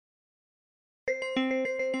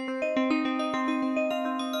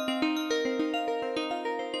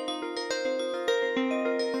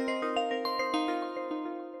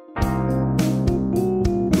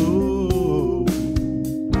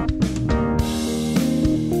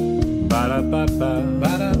Ba-da-ba-ba,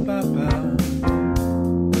 ba-da-ba-ba.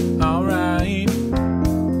 All right.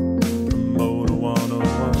 Promoter 101.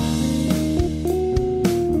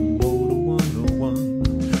 Promoter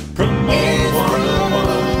 101. Promoter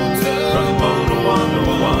 101. Promoter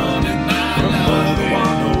 101. Promoter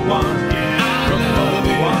 101. Promoter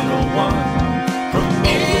 101.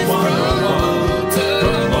 Promoter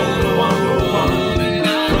 101. Promoter 101. Promoter 101.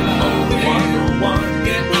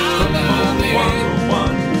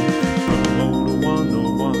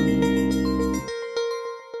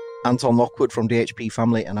 Anton Lockwood from DHP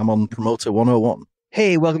Family, and I'm on Promoter 101.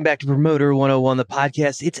 Hey, welcome back to Promoter 101, the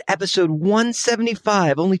podcast. It's episode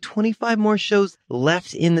 175, only 25 more shows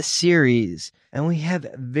left in the series. And we have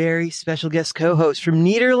a very special guest co-host from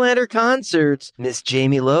Nederlander Concerts, Miss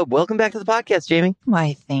Jamie Loeb. Welcome back to the podcast, Jamie.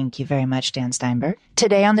 Why, thank you very much, Dan Steinberg.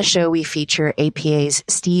 Today on the show, we feature APA's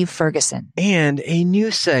Steve Ferguson. And a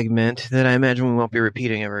new segment that I imagine we won't be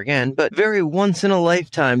repeating ever again, but very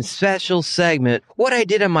once-in-a-lifetime special segment, What I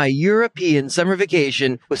Did on My European Summer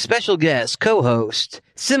Vacation with special guest co-host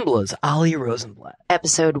Senbla's Ollie Rosenblatt.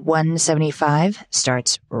 Episode 175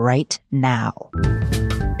 starts right now.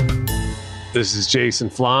 This is Jason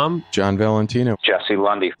Flom, John Valentino, Jesse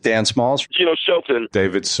Lundy, Dan Smalls, Gino Shelton,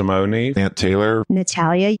 David Simone, Ant Taylor,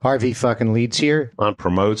 Natalia, Harvey fucking Leeds here on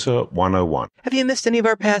Promoter 101. Have you missed any of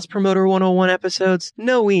our past Promoter 101 episodes?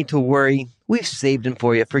 No need to worry. We've saved them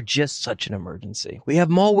for you for just such an emergency. We have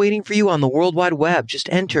them all waiting for you on the World Wide Web. Just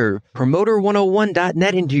enter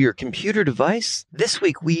promoter101.net into your computer device. This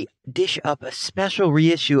week, we dish up a special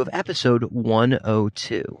reissue of episode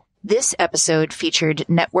 102. This episode featured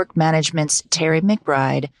Network Management's Terry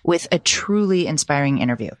McBride with a truly inspiring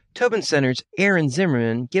interview. Tobin Center's Aaron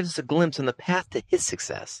Zimmerman gives us a glimpse on the path to his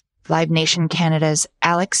success. Live Nation Canada's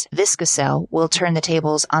Alex Viscasel will turn the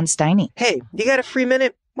tables on Steiny. Hey, you got a free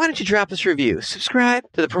minute? Why don't you drop us a review, subscribe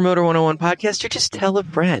to the Promoter 101 podcast, or just tell a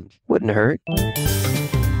friend. Wouldn't hurt.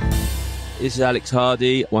 This is Alex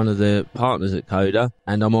Hardy, one of the partners at Coda,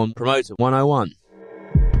 and I'm on Promoter 101.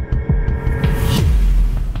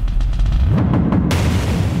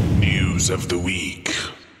 News of the week.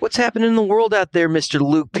 What's happening in the world out there, Mr.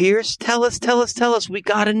 Luke Pierce? Tell us. We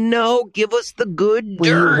gotta know. Give us the good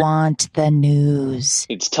dirt. We want the news.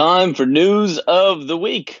 It's time for News of the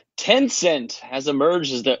Week. Tencent has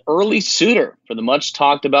emerged as the early suitor for the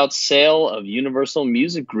much-talked-about sale of Universal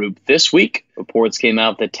Music Group this week. Reports came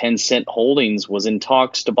out that Tencent Holdings was in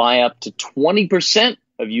talks to buy up to 20%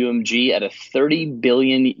 of UMG at a 30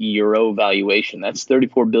 billion euro valuation. That's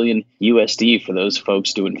 34 billion USD for those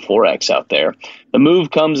folks doing Forex out there. The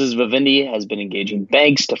move comes as Vivendi has been engaging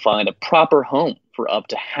banks to find a proper home for up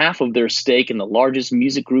to half of their stake in the largest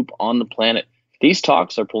music group on the planet. These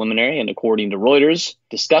talks are preliminary, and according to Reuters,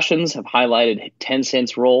 discussions have highlighted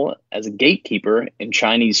Tencent's role as a gatekeeper in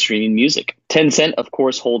Chinese streaming music. Tencent, of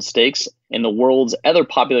course, holds stakes in the world's other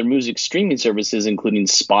popular music streaming services, including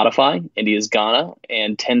Spotify, India's Ghana,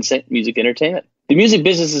 and Tencent Music Entertainment. The Music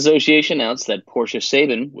Business Association announced that Portia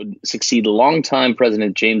Sabin would succeed longtime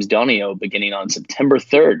President James Donio beginning on September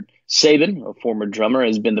 3rd. Sabin, a former drummer,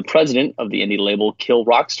 has been the president of the indie label Kill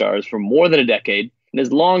Rock Stars for more than a decade, and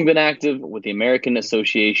has long been active with the American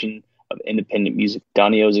Association of Independent Music.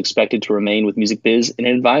 Donio is expected to remain with Music Biz in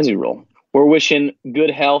an advisory role. We're wishing good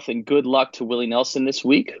health and good luck to Willie Nelson this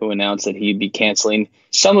week, who announced that he'd be canceling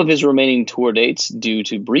some of his remaining tour dates due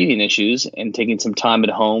to breathing issues and taking some time at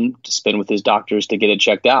home to spend with his doctors to get it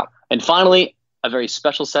checked out. And finally, a very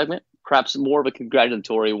special segment, perhaps more of a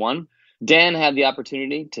congratulatory one. Dan had the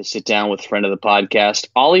opportunity to sit down with friend of the podcast,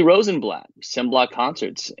 Ollie Rosenblatt, Senbla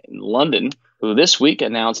Concerts in London, who this week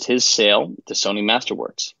announced his sale to Sony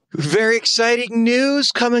Masterworks. Very exciting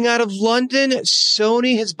news coming out of London.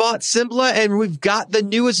 Sony has bought Senbla, and we've got the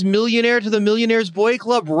newest millionaire to the Millionaire's Boy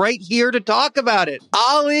Club right here to talk about it.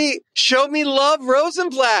 Ollie, show me love,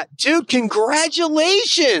 Rosenblatt. Dude,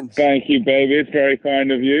 congratulations. Thank you, baby. It's very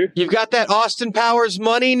kind of you. You've got that Austin Powers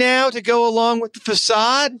money now to go along with the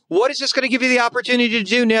facade. What is this going to give you the opportunity to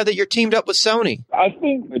do now that you're teamed up with Sony? I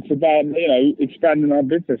think it's about, expanding our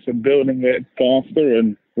business and building it faster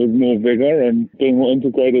and with more vigor and being more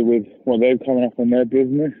integrated with what they've coming up on their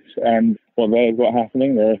business and what they've got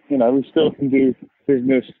happening there. We still can do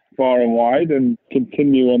business far and wide and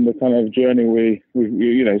continue on the kind of journey we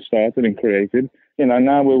started and created.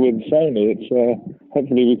 Now we're with Sony. It's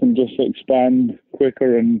hopefully we can just expand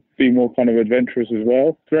quicker and be more kind of adventurous as well.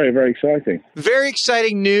 It's very, very exciting. Very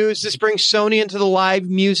exciting news. This brings Sony into the live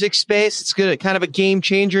music space. It's good, kind of a game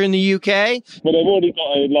changer in the UK. But they've already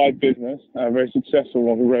got a live business, a very successful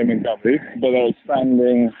one with Raymond Gumby, but they're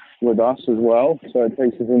expanding with us as well. So it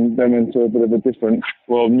takes them into a bit of a different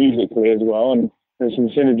world musically as well. And there's some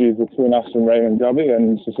synergies between us and Raymond Gubby,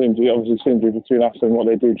 and there seems to be obviously synergy between us and what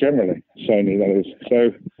they do generally, Sony, that is.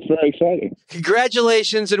 So it's very exciting.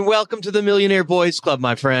 Congratulations and welcome to the Millionaire Boys Club,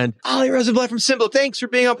 my friend. Ollie Rosenblatt from Senbla, thanks for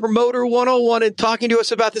being on Promoter 101 and talking to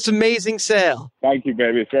us about this amazing sale. Thank you,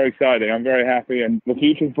 baby. It's very exciting. I'm very happy, and the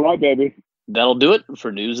future's bright, baby. That'll do it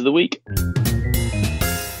for News of the Week.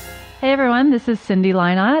 Hey everyone, this is Cindy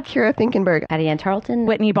Leinott, Kira Finkenberg, Addie Ann Tarleton,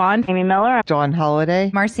 Whitney Bond, Amy Miller, Dawn Holliday,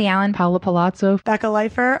 Marcy Allen, Paula Palazzo, Becca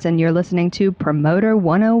Leifer, and you're listening to Promoter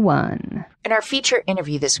 101. In our feature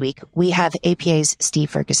interview this week, we have APA's Steve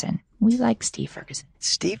Ferguson. We like Steve Ferguson.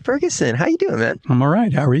 Steve Ferguson, how you doing, man? I'm all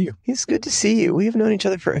right. How are you? It's good to see you. We have known each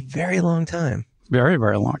other for a very long time. Very,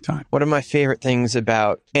 very long time. One of my favorite things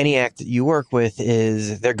about any act that you work with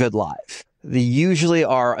is they're good live. They usually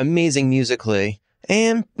are amazing musically,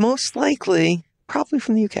 and most likely probably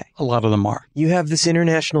from the UK. A lot of them are. You have this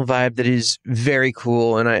international vibe that is very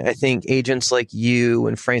cool, and I think agents like you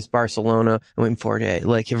and France Barcelona and Wim Forte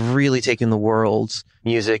have really taken the world's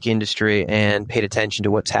music industry and paid attention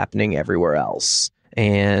to what's happening everywhere else.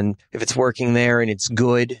 And if it's working there and it's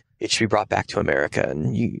good, it should be brought back to America.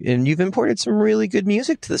 And you've imported some really good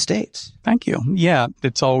music to the States. Thank you. Yeah,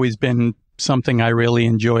 it's always been something I really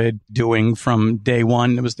enjoyed doing from day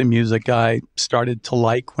one. It was the music I started to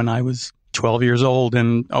like when I was 12 years old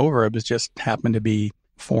and over. It was just happened to be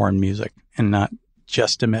foreign music and not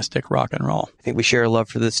just domestic rock and roll. I think we share a love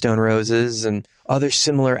for the Stone Roses and other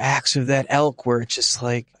similar acts of that ilk where it's just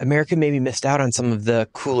America maybe missed out on some of the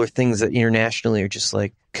cooler things that internationally are just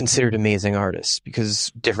considered amazing artists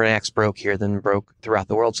because different acts broke here than broke throughout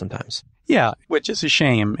the world sometimes. Yeah, which is a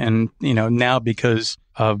shame. And, now because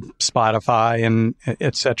of Spotify and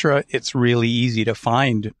et cetera, it's really easy to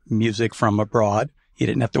find music from abroad. You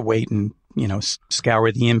didn't have to wait and, scour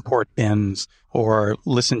the import bins or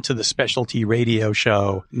listen to the specialty radio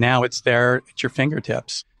show. Now it's there at your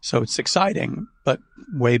fingertips. So it's exciting. But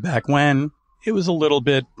way back when, it was a little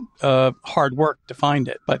bit hard work to find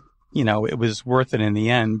it. But, it was worth it in the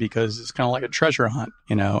end because it's kind of like a treasure hunt,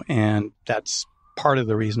 and that's part of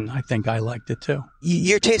the reason I think I liked it too.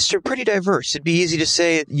 Your tastes are pretty diverse. It'd be easy to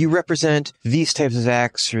say you represent these types of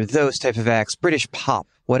acts or those type of acts, British pop,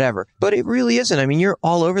 whatever. But it really isn't. I mean, you're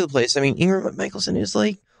all over the place. I mean, Ingrid Michaelson is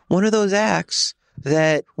one of those acts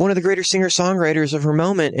that one of the greater singer-songwriters of her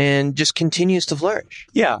moment and just continues to flourish.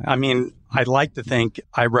 Yeah. I mean, I'd like to think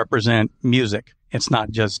I represent music. It's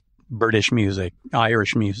not just British music,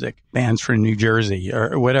 Irish music, bands from New Jersey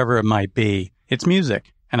or whatever it might be. It's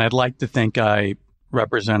music. And I'd like to think I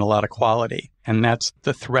represent a lot of quality. And that's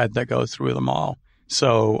the thread that goes through them all.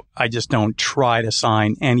 So I just don't try to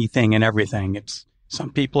sign anything and everything.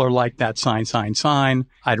 Some people are like that, sign.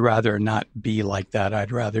 I'd rather not be like that.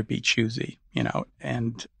 I'd rather be choosy,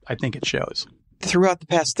 and I think it shows. Throughout the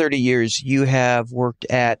past 30 years, you have worked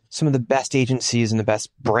at some of the best agencies and the best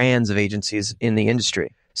brands of agencies in the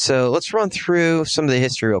industry. So let's run through some of the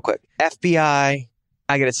history real quick. FBI,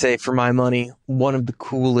 I got to say, for my money, one of the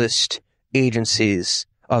coolest agencies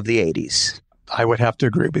of the 80s. I would have to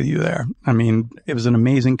agree with you there. I mean, it was an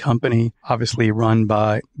amazing company, obviously run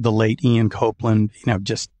by the late Ian Copeland.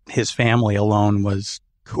 Just his family alone was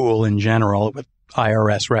cool in general with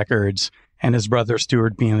IRS records and his brother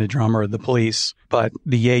Stuart being the drummer of the Police. But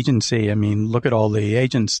the agency, I mean, look at all the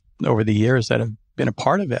agents over the years that have been a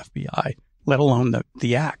part of FBI, let alone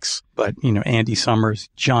the acts. But, Andy Summers,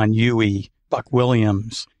 John Huey, Buck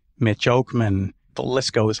Williams, Mitch Oakman, the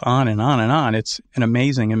list goes on and on and on. It's an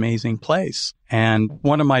amazing, amazing place. And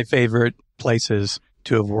one of my favorite places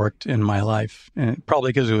to have worked in my life, and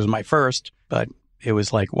probably because it was my first, but it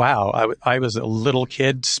was wow, I was a little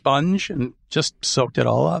kid sponge and just soaked it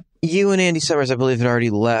all up. You and Andy Summers, I believe, had already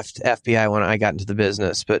left FBI when I got into the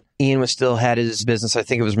business, but Ian still had his business. I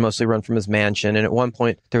think it was mostly run from his mansion. And at one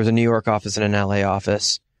point, there was a New York office and an LA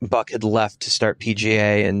office. Buck had left to start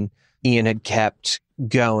PGA and Ian had kept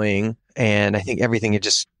going. And I think everything had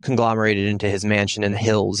just conglomerated into his mansion in the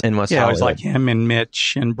hills in West Hollywood. Yeah, it was like him and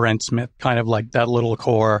Mitch and Brent Smith, kind of like that little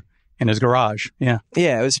core in his garage. Yeah.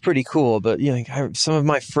 Yeah, it was pretty cool. But some of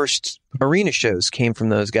my first arena shows came from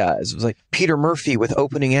those guys. It was like Peter Murphy with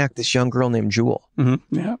opening act, this young girl named Jewel.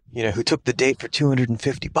 Mm-hmm. Yeah. Who took the date for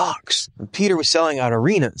 $250. And Peter was selling out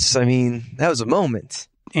arenas. I mean, that was a moment.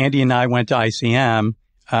 Andy and I went to ICM.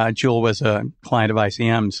 Jewel was a client of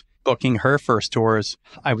ICM's. Booking her first tours,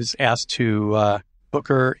 I was asked to book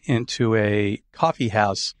her into a coffee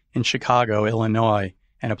house in Chicago, Illinois,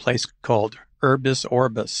 and a place called Urbis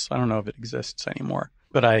Orbis. I don't know if it exists anymore,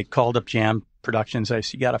 but I called up Jam Productions. I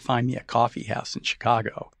said, you got to find me a coffee house in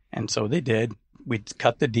Chicago. And so they did. We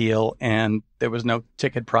cut the deal and there was no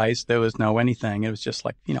ticket price. There was no anything. It was just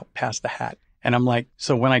pass the hat. And I'm like,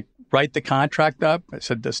 so when I write the contract up, I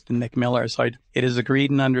said this to Nick Miller. So it is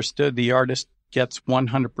agreed and understood the artist gets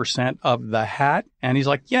 100% of the hat. And he's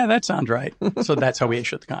like, yeah, that sounds right. So that's how we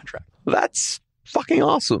issued the contract. That's fucking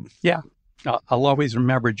awesome. Yeah. I'll always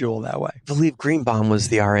remember Jewel that way. I believe Greenbaum was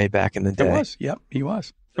the RA back in the day. It was. Yep, he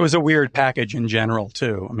was. It was a weird package in general,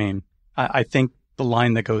 too. I mean, I think the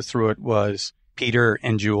line that goes through it was Peter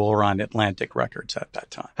and Jewel were on Atlantic Records at that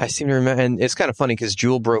time. I seem to remember, and it's kind of funny because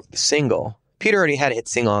Jewel broke the single. Peter already had a hit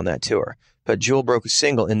single on that tour, but Jewel broke a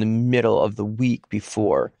single in the middle of the week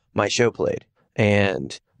before my show played.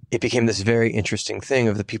 And it became this very interesting thing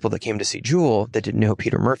of the people that came to see Jewel that didn't know who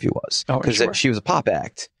Peter Murphy was. Because she was a pop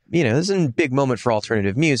act. You know, this is a big moment for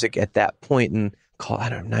alternative music at that point in, I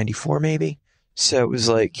don't know, 94 maybe. So it was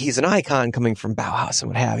like, he's an icon coming from Bauhaus and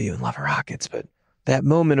what have you and Love and Rockets. But that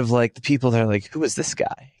moment of like the people that are like, who is this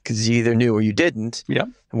guy? Because you either knew or you didn't. Yeah.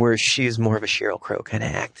 Where she's more of a Sheryl Crow kind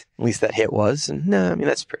of act. At least that hit was. And no, I mean,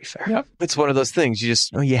 that's pretty fair. Yep. It's one of those things. You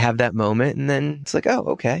just, you have that moment and then it's like, oh,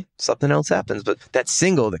 okay, something else happens. But that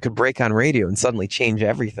single that could break on radio and suddenly change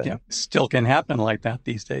everything. Yeah. Still can happen like that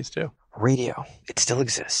these days too. Radio, it still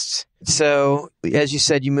exists. So, as you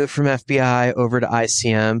said, you moved from FBI over to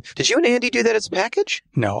ICM. Did you and Andy do that as a package?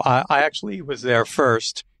 No, I actually was there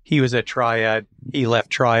first. He was at Triad. He left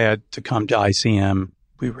Triad to come to ICM.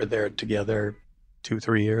 We were there together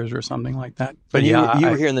 2-3 years or something like that. But you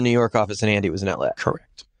were here in the New York office and Andy was in LA.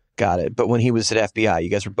 Correct. Got it. But when he was at FBI, you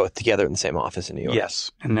guys were both together in the same office in New York.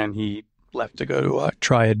 Yes. And then he left to go to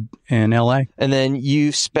Triad in LA. And then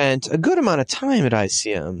you spent a good amount of time at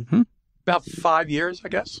ICM. About 5 years, I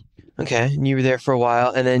guess. Okay. And you were there for a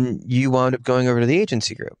while. And then you wound up going over to the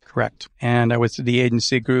agency group. Correct. And I was at the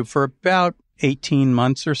agency group for about 18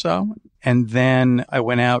 months or so. And then I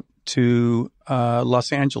went out to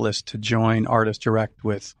Los Angeles to join Artist Direct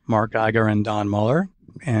with Mark Geiger and Don Mueller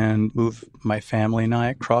and move my family and I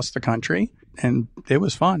across the country. And it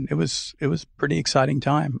was fun. It was pretty exciting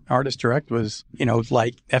time. Artist Direct was,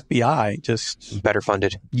 like FBI, just better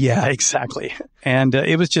funded. Yeah, exactly. And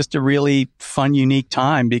it was just a really fun, unique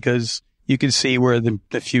time because you could see where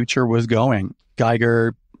the future was going.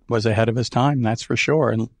 Geiger was ahead of his time, that's for sure.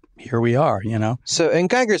 And here we are, So, and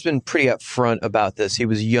Geiger's been pretty upfront about this. He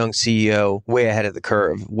was a young CEO, way ahead of the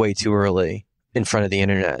curve, way too early in front of the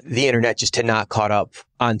internet. The internet just had not caught up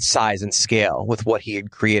on size and scale with what he had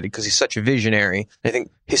created because he's such a visionary. I think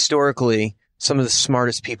historically, some of the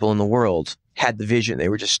smartest people in the world had the vision. They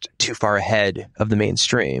were just too far ahead of the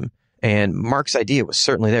mainstream. And Mark's idea was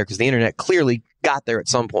certainly there because the internet clearly got there at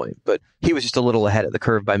some point, but he was just a little ahead of the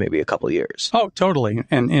curve by maybe a couple of years. Oh, totally.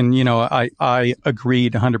 And I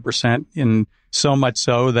agreed 100%, and so much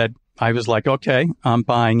so that I was like, okay, I'm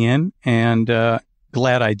buying in, and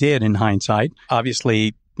glad I did in hindsight.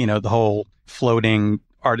 Obviously, the whole floating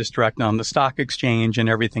Artist Direct on the stock exchange and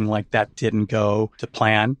everything like that didn't go to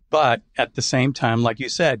plan. But at the same time, like you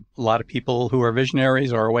said, a lot of people who are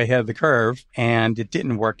visionaries are way ahead of the curve, and it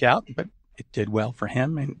didn't work out, but it did well for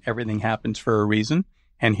him, and everything happens for a reason.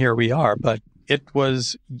 And here we are. But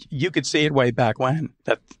you could see it way back when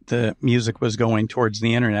that the music was going towards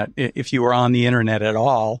the internet. If you were on the internet at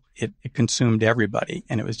all, it consumed everybody,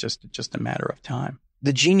 and it was just a matter of time.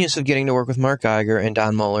 The genius of getting to work with Mark Geiger and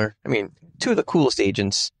Don Mueller, two of the coolest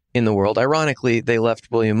agents in the world. Ironically, they left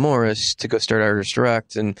William Morris to go start Artist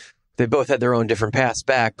Direct, and they both had their own different paths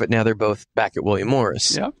back, but now they're both back at William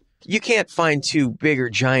Morris. Yep. You can't find two bigger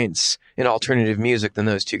giants in alternative music than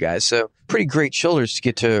those two guys. So pretty great shoulders to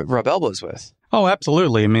get to rub elbows with. Oh,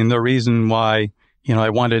 absolutely. The reason why, I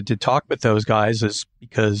wanted to talk with those guys is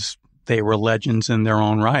because they were legends in their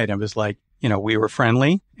own right. I was like, we were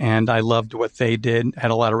friendly and I loved what they did,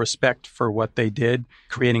 had a lot of respect for what they did.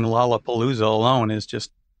 Creating Lollapalooza alone is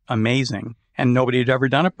just amazing. And nobody had ever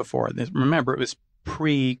done it before. Remember, it was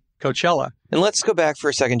pre-Coachella. And let's go back for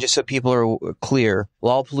a second, just so people are clear.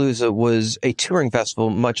 Lollapalooza was a touring festival,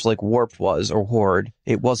 much like Warped was, or Horde.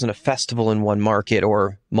 It wasn't a festival in one market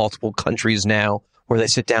or multiple countries now, where they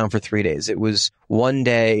sit down for 3 days. It was one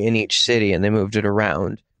day in each city, and they moved it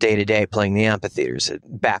around day to day, playing the amphitheaters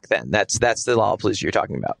back then. That's the Lollapalooza you're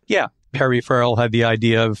talking about. Yeah. Perry Farrell had the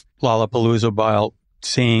idea of Lollapalooza while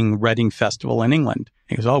seeing Reading Festival in England.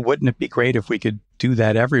 He goes, oh, wouldn't it be great if we could do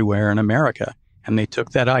that everywhere in America? And they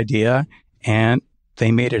took that idea and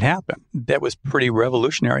they made it happen. That was pretty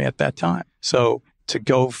revolutionary at that time. So to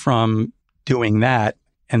go from doing that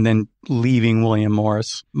and then leaving William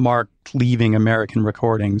Morris, Mark leaving American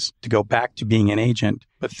Recordings to go back to being an agent,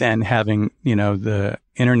 but then having, the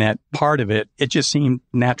internet part of it, it just seemed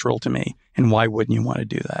natural to me. And why wouldn't you want to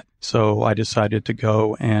do that? So I decided to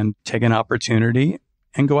go and take an opportunity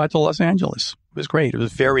and go out to Los Angeles. was great. It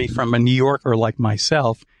was very, from a New Yorker like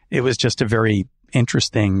myself, it was just a very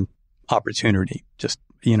interesting opportunity. Just,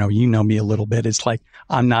 you know me a little bit. It's like,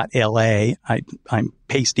 I'm not LA. I'm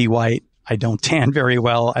pasty white. I don't tan very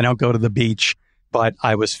well. I don't go to the beach, but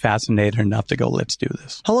I was fascinated enough to go, let's do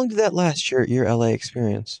this. How long did that last, your LA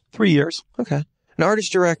experience? 3 years. Okay. An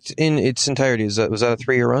Artist Direct in its entirety, was that a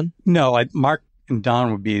 3-year run? No, Mark and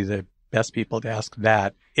Don would be the best people to ask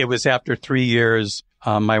that. It was after 3 years,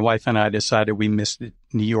 my wife and I decided we missed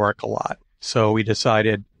New York a lot. So we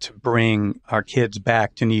decided to bring our kids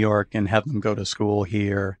back to New York and have them go to school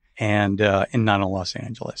here and not in Los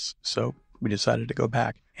Angeles. So we decided to go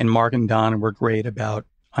back. And Mark and Don were great about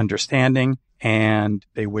understanding, and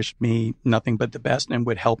they wished me nothing but the best and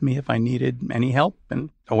would help me if I needed any help. And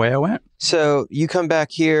away I went. So you come back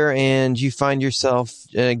here and you find yourself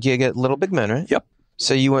a gig at Little Big Men, right? Yep.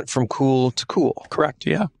 So you went from cool to cool. Correct,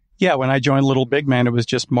 yeah. Yeah, when I joined Little Big Man, it was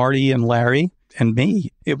just Marty and Larry and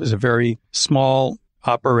me. It was a very small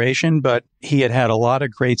operation, but he had a lot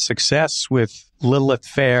of great success with Lilith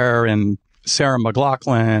Fair and Sarah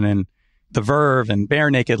McLachlan and The Verve and Bare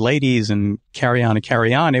Naked Ladies and Carry On and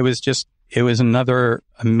Carry On. It was another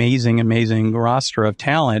amazing roster of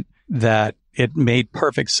talent that it made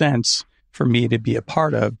perfect sense for me to be a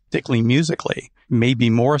part of, particularly musically, maybe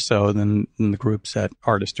more so than the groups at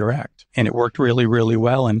Artist Direct. And it worked really, really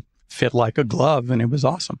well and fit like a glove, and it was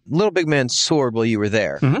awesome. Little Big Man soared while you were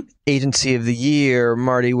there. Mm-hmm. Agency of the Year,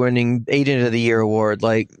 Marty winning Agent of the Year award,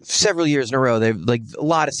 like several years in a row. They've like a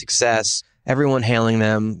lot of success. Everyone hailing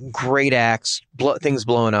them, great acts, things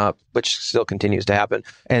blowing up, which still continues to happen.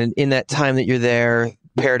 And in that time that you're there,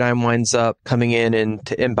 Paradigm winds up coming in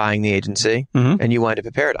and buying the agency, and you wind up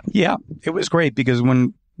at Paradigm. Yeah, it was great because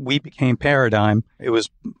when we became Paradigm, it was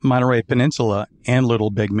Monterey Peninsula and Little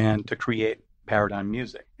Big Man to create Paradigm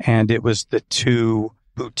Music. And it was the two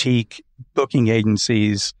boutique booking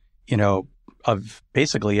agencies, of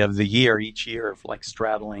the year, each year of like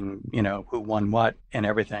straddling, who won what and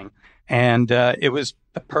everything. And it was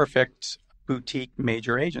the perfect boutique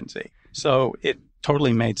major agency. So it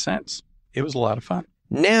totally made sense. It was a lot of fun.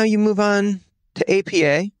 Now you move on to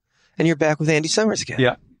APA and you're back with Andy Summers again.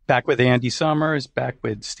 Yeah. Back with Andy Summers, back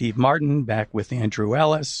with Steve Martin, back with Andrew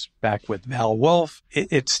Ellis, back with Val Wolf.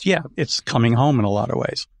 It's coming home in a lot of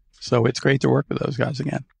ways. So it's great to work with those guys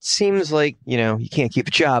again. Seems like, you can't keep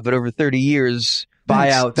a job, but over 30 years,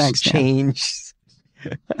 buyouts change.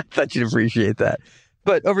 I thought you'd appreciate that.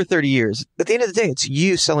 But over 30 years, at the end of the day, it's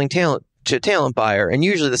you selling talent to a talent buyer, and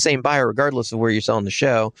usually the same buyer regardless of where you're selling the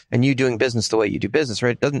show, and you doing business the way you do business,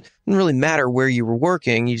 right? It doesn't really matter where you were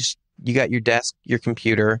working. You got your desk, your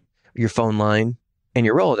computer, your phone line, and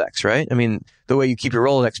your Rolodex, right? I mean, the way you keep your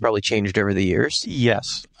Rolodex probably changed over the years.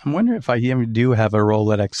 Yes. I'm wondering if I even do have a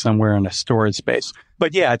Rolodex somewhere in a storage space.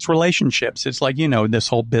 But yeah, it's relationships. It's like, this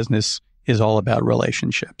whole business is all about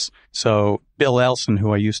relationships. So Bill Elson,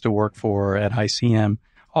 who I used to work for at ICM,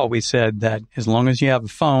 always said that as long as you have a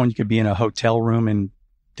phone, you could be in a hotel room in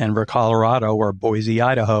Denver, Colorado, or Boise,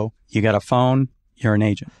 Idaho. You got a phone, you're an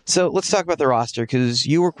agent. So let's talk about the roster, because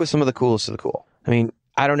you work with some of the coolest of the cool. I mean,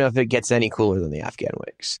 I don't know if it gets any cooler than the Afghan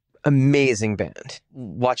Wigs. Amazing band.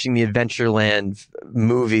 Watching the Adventureland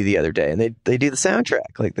movie the other day, and they do the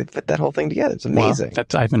soundtrack. Like, they put that whole thing together. It's amazing. Well,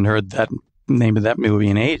 I haven't heard that name of that movie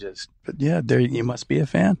in ages. But yeah, you must be a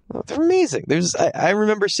fan. Well, they're amazing. I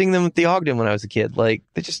remember seeing them at the Ogden when I was a kid. Like,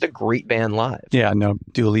 they're just a great band live. Yeah, no,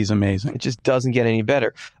 Dooley's amazing. It just doesn't get any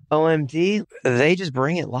better. OMD, they just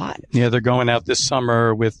bring it live. Yeah, they're going out this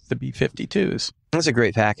summer with the B-52s. That's a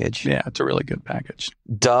great package. Yeah, it's a really good package.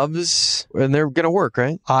 Doves, and they're going to work,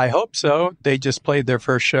 right? I hope so. They just played their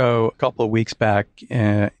first show a couple of weeks back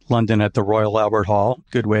in London at the Royal Albert Hall.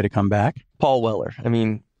 Good way to come back. Paul Weller. I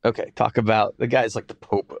mean, okay, talk about the guy's like the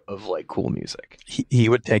Pope of like cool music. He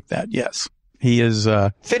would take that, yes. He is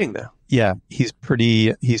fitting though. Yeah, he's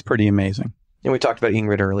pretty amazing. And we talked about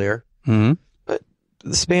Ingrid earlier. Mm-hmm. But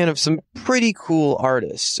the span of some pretty cool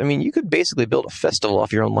artists. I mean, you could basically build a festival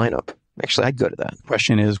off your own lineup. Actually, I'd go to that.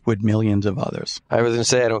 Question is, would millions of others? I was going to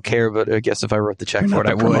say I don't care, but I guess if I wrote the check for it,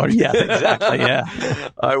 I would. Yeah, exactly, yeah.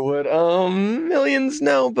 I would. Millions,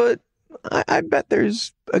 no, but I bet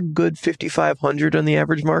there's a good 5,500 on the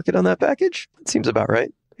average market on that package. It seems about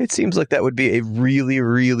right. It seems like that would be a really,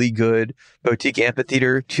 really good boutique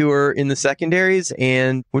amphitheater tour in the secondaries,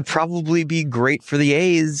 and would probably be great for the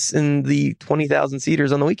A's and the 20,000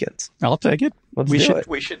 seaters on the weekends. I'll take it. We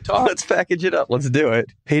should talk. Let's package it up. Let's do it.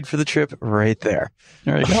 Paid for the trip right there.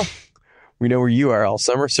 There you go. We know where you are all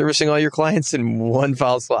summer, servicing all your clients in one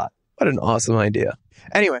file slot. What an awesome idea.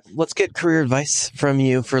 Anyway, let's get career advice from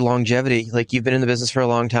you for longevity. Like, you've been in the business for a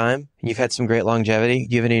long time and you've had some great longevity.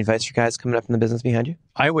 Do you have any advice for guys coming up in the business behind you?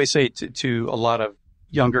 I always say to a lot of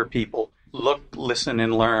younger people, look, listen,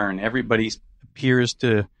 and learn. Everybody appears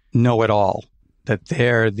to know it all, that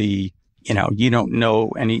they're the, you don't know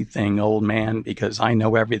anything, old man, because I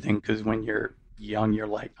know everything. Because when you're young, you're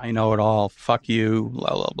like, I know it all. Fuck you,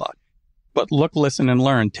 blah, blah, blah. But look, listen, and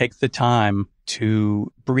learn. Take the time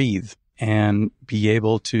to breathe and be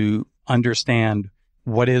able to understand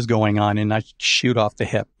what is going on and not shoot off the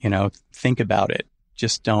hip. Think about it.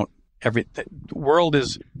 Just don't. The world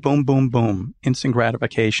is boom, boom, boom, instant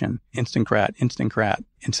gratification, instant grat.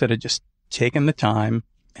 Instead of just taking the time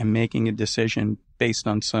and making a decision based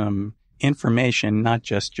on some information, not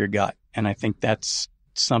just your gut. And I think that's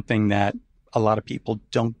something that a lot of people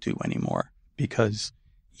don't do anymore, because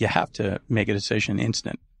you have to make a decision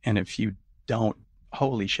instant. And if you don't,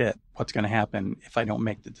 holy shit, what's going to happen if I don't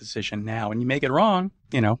make the decision now? And you make it wrong,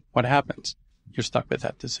 what happens? You're stuck with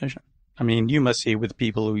that decision. I mean, you must see with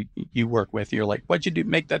people who you work with, you're like, what'd you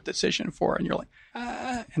make that decision for? And you're like,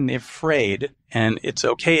 and they're afraid. And it's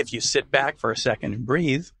okay if you sit back for a second and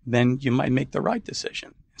breathe, then you might make the right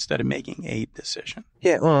decision instead of making a decision.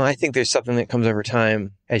 Yeah, well, I think there's something that comes over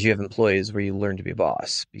time as you have employees where you learn to be a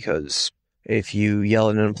boss, because if you yell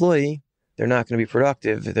at an employee, they're not going to be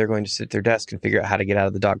productive. They're going to sit at their desk and figure out how to get out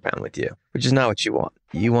of the dog pound with you, which is not what you want.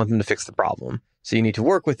 You want them to fix the problem. So you need to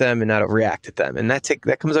work with them and not react at them. And that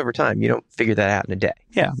comes over time. You don't figure that out in a day.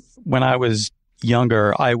 Yeah. When I was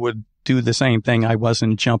younger, I would do the same thing. I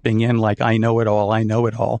wasn't jumping in like, I know it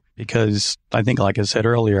all, because I think, like I said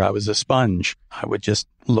earlier, I was a sponge. I would just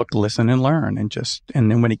look, listen, and learn. And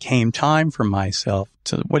then when it came time for myself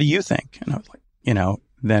to, what do you think? And I was like,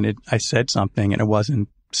 then I said something, and it wasn't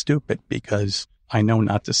stupid, because I know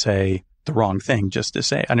not to say the wrong thing, just to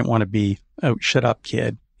say, I didn't want to be, oh, shut up,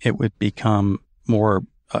 kid. It would become more,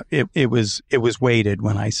 it was weighted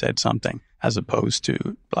when I said something as opposed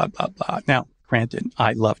to blah, blah, blah. Now, granted,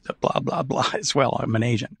 I love the blah, blah, blah as well. I'm an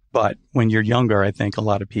agent. But when you're younger, I think a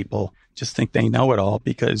lot of people just think they know it all,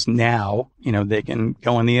 because now, they can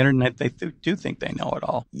go on the internet. They do think they know it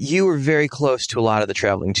all. You were very close to a lot of the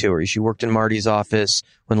traveling tours. You worked in Marty's office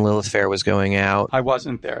when Lilith Fair was going out. I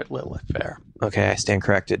wasn't there at Lilith Fair. Okay, I stand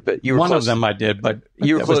corrected. But you were one close. of them I did, but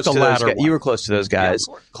you were close to those guys. You were close to those guys.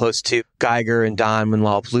 Yeah, close to Geiger and Don when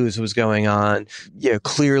Lollapalooza was going on.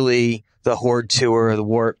 Clearly the Horde tour, the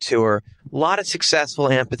Warp tour, a lot of successful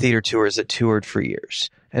amphitheater tours that toured for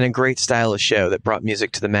years, and a great stylish show that brought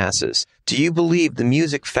music to the masses. Do you believe the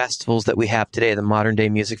music festivals that we have today, the modern day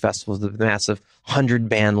music festivals, the massive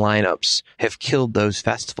 100-band lineups, have killed those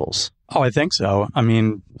festivals? Oh, I think so. I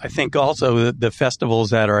mean, I think also the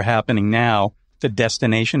festivals that are happening now, the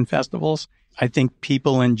destination festivals, I think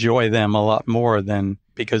people enjoy them a lot more than,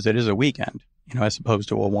 because it is a weekend, as opposed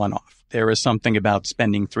to a one-off. There is something about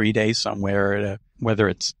spending 3 days somewhere, whether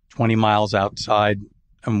it's 20 miles outside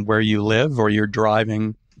where you live, or you're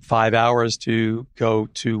driving 5 hours to go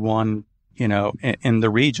to one, in the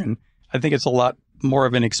region. I think it's a lot more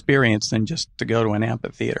of an experience than just to go to an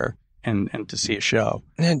amphitheater and to see a show.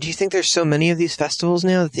 Now, do you think there's so many of these festivals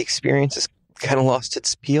now that the experience has kind of lost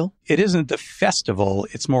its appeal? It isn't the festival.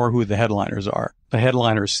 It's more who the headliners are. The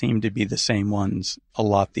headliners seem to be the same ones a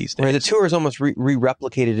lot these days. Right, the tour has almost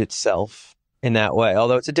re-replicated itself in that way,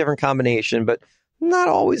 although it's a different combination, but not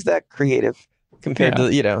always that creative compared to,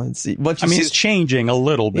 it's changing a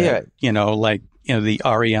little bit, the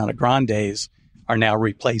Ariana Grandes are now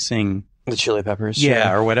replacing the Chili Peppers.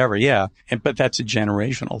 Or whatever. Yeah. But that's a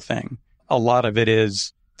generational thing. A lot of it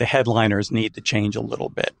is the headliners need to change a little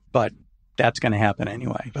bit, but that's going to happen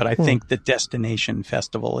anyway. But I think the destination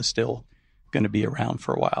festival is still going to be around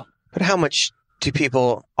for a while. But how much do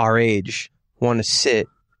people our age want to sit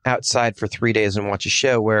outside for 3 days and watch a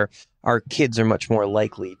show, where our kids are much more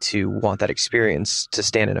likely to want that experience to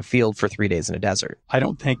stand in a field for 3 days in a desert? I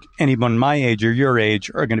don't think anyone my age or your age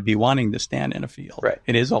are going to be wanting to stand in a field. Right.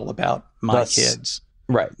 It is all about my kids.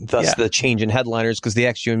 Right. Thus the change in headliners, because the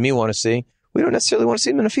X you and me want to see, we don't necessarily want to see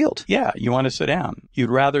them in a field. Yeah, you want to sit down. You'd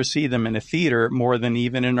rather see them in a theater more than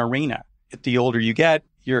even an arena. The older you get,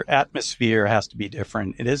 your atmosphere has to be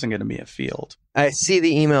different. It isn't going to be a field. I see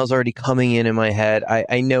the emails already coming in my head.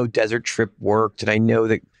 I know Desert Trip worked, and I know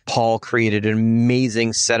that Paul created an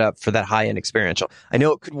amazing setup for that high-end experiential. I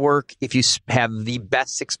know it could work if you have the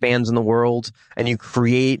best six bands in the world and you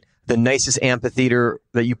create the nicest amphitheater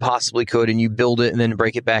that you possibly could, and you build it and then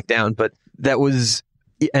break it back down. But that was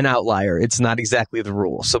an outlier. It's not exactly the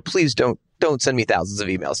rule. So please don't send me thousands of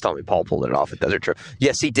emails telling me Paul pulled it off at Desert Trip.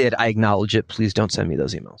 Yes, he did. I acknowledge it. Please don't send me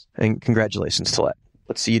those emails. And congratulations to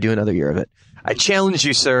Let's see you do another year of it. I challenge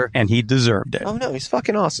you, sir. And he deserved it. Oh no, he's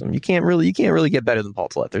fucking awesome. You can't really get better than Paul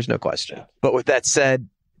Tillett. There's no question. But with that said,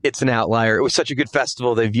 it's an outlier. It was such a good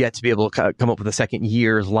festival. They've yet to be able to come up with a second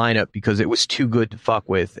year's lineup because it was too good to fuck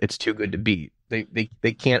with. It's too good to beat.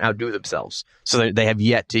 They can't outdo themselves. So they have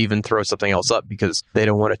yet to even throw something else up because they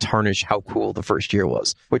don't want to tarnish how cool the first year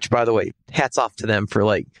was. Which, by the way, hats off to them for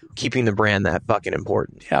like keeping the brand that fucking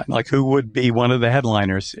important. Yeah, like who would be one of the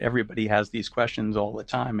headliners? Everybody has these questions all the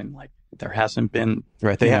time, and like there hasn't been.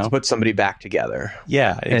 Right, they have to put somebody back together.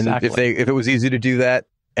 Yeah, exactly. And if it was easy to do that,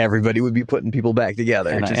 everybody would be putting people back together.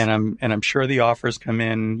 And I'm sure the offers come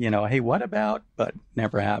in, hey, what about? But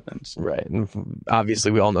never happens. Right. And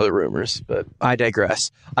obviously, we all know the rumors, but I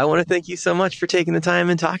digress. I want to thank you so much for taking the time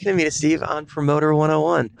and talking to me, Steve, on Promoter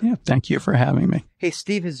 101. Yeah, thank you for having me. Hey,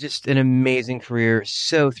 Steve has just an amazing career.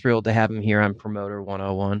 So thrilled to have him here on Promoter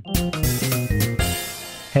 101.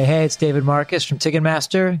 Hey, it's David Marcus from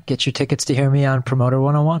Ticketmaster. Get your tickets to hear me on Promoter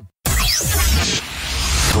 101.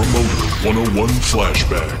 Promoter 101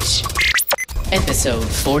 Flashbacks. Episode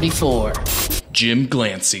 44. Jim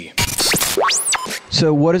Glancy.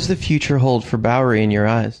 So what does the future hold for Bowery in your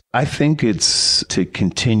eyes? I think it's to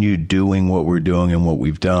continue doing what we're doing and what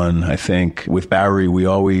we've done. I think with Bowery, we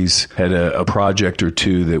always had a project or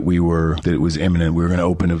two that it was imminent. We were going to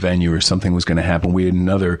open a venue or something was going to happen. We had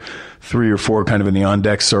another 3 or 4 kind of in the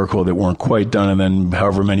on-deck circle that weren't quite done, and then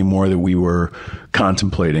however many more that we were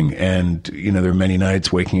contemplating. And, there are many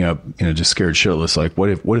nights waking up, just scared shitless. Like, what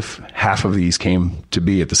if half of these came to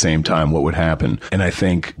be at the same time? What would happen? And I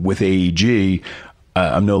think with AEG,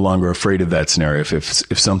 I'm no longer afraid of that scenario.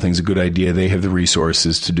 If something's a good idea, they have the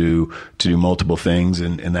resources to do multiple things,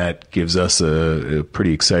 and that gives us a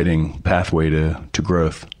pretty exciting pathway to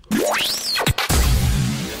growth.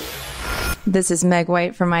 This is Meg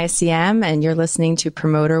White from ICM, and you're listening to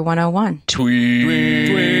Promoter 101. Tweets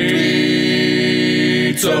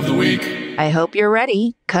of the week. I hope you're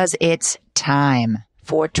ready, because it's time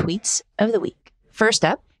for Tweets of the Week. First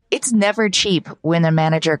up, it's never cheap when a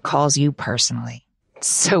manager calls you personally.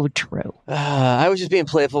 So true. I was just being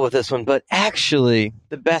playful with this one, but actually,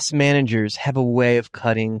 the best managers have a way of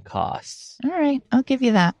cutting costs. All right, I'll give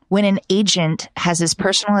you that. When an agent has his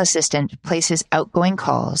personal assistant place his outgoing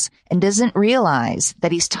calls and doesn't realize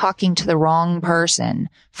that he's talking to the wrong person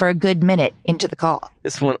for a good minute into the call.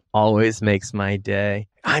 This one always makes my day.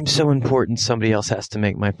 I'm so important, somebody else has to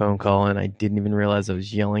make my phone call, and I didn't even realize I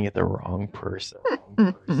was yelling at the wrong person.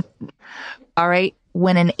 All right,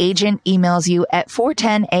 when an agent emails you at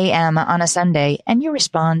 4:10 a.m. on a Sunday and you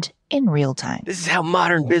respond in real time. This is how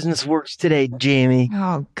modern business works today, Jamie.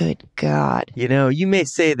 Oh, good God. You may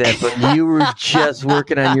say that, but you were just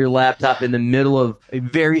working on your laptop in the middle of a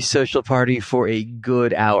very social party for a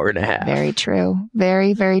good hour and a half. Very true.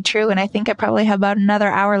 Very, very true. And I think I probably have about another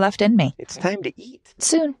hour left in me. It's time to eat.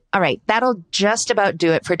 Soon. All right, that'll just about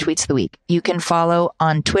do it for Tweets of the Week. You can follow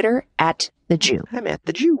on Twitter at The Jew. I'm at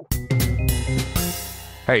The Jew.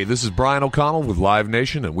 Hey, this is Brian O'Connell with Live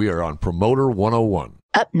Nation, and we are on Promoter 101.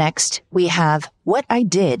 Up next, we have What I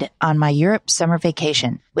Did on My Europe Summer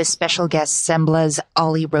Vacation with special guest Senbla's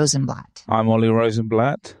Ollie Rosenblatt. I'm Ollie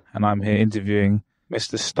Rosenblatt, and I'm here interviewing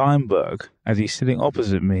Mr. Steinberg as he's sitting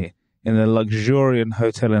opposite me in a luxuriant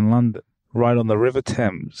hotel in London, right on the River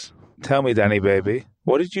Thames. Tell me, Danny baby,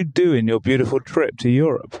 what did you do in your beautiful trip to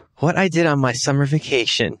Europe? What I did on my summer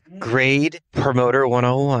vacation. Grade Promoter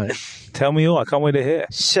 101. Tell me all. I can't wait to hear.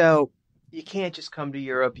 So, you can't just come to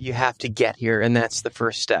Europe. You have to get here, and that's the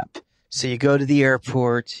first step. So you go to the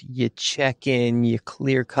airport, you check in, you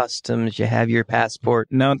clear customs, you have your passport.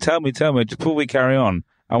 Now, tell me, before we carry on,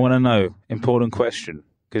 I want to know, important question,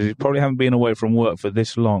 because you probably haven't been away from work for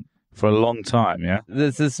a long time, yeah?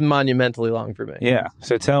 This is monumentally long for me. Yeah,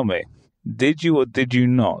 so tell me, did you or did you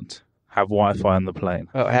not have Wi-Fi on the plane?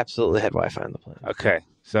 Oh, absolutely had Wi-Fi on the plane. Okay,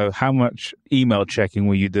 so how much email checking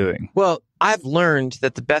were you doing? Well, I've learned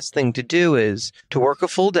that the best thing to do is to work a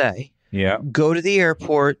full day, go to the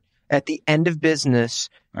airport at the end of business,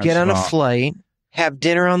 get on a flight, have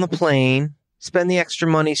dinner on the plane, spend the extra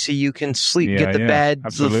money so you can sleep, get the bed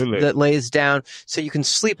that lays down so you can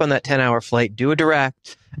sleep on that 10-hour flight, do a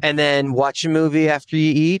direct, and then watch a movie after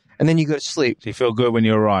you eat, and then you go to sleep. So you feel good when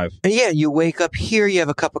you arrive? And you wake up here, you have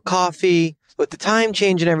a cup of coffee. With the time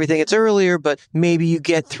change and everything, it's earlier, but maybe you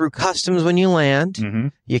get through customs when you land. Mm-hmm.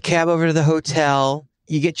 You cab over to the hotel.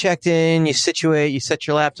 You get checked in, you situate, you set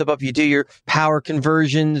your laptop up, you do your power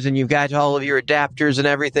conversions, and you've got all of your adapters and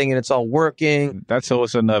everything, and it's all working. That's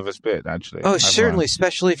always a nervous bit, actually. Oh, certainly,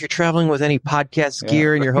 especially if you're traveling with any podcast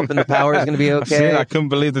gear and you're hoping the power is going to be okay. See, I couldn't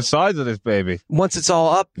believe the size of this baby. Once it's all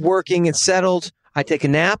up, working, and settled, I take a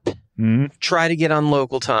nap. try to get on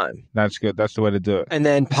local time. That's good. That's the way to do it. And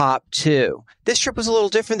then pop 2. This trip was a little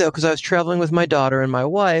different, though, because I was traveling with my daughter and my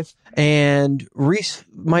wife, and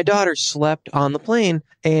my daughter slept on the plane,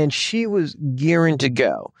 and she was gearing to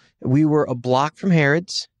go. We were a block from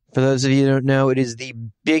Harrods. For those of you who don't know, it is the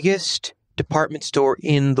biggest department store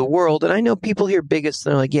in the world. And I know people hear biggest,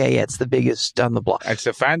 and they're like, yeah, it's the biggest on the block. It's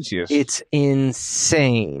the fanciest. It's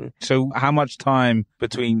insane. So how much time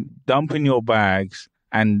between dumping your bags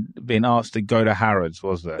and being asked to go to Harrods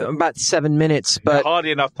was there? About 7 minutes, but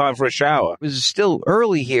hardly enough time for a shower. It was still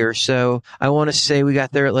early here, so I want to say we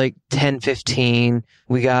got there at like 10:15.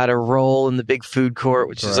 We got a roll in the big food court,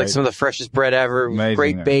 which is like some of the freshest bread ever. Amazing,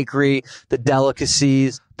 Great bakery, the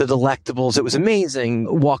delicacies, the delectables. It was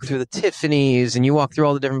amazing. Walk through the Tiffany's, and you walk through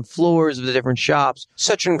all the different floors of the different shops.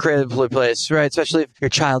 Such an incredible place, right? Especially if you're a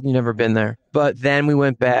child and you've never been there. But then we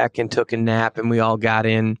went back and took a nap, and we all got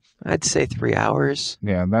in, I'd say 3 hours.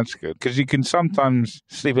 Yeah, that's good. Because you can sometimes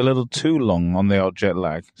sleep a little too long on the old jet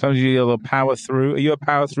lag. Sometimes you able to power through. Are you a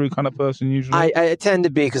power through kind of person usually? I tend to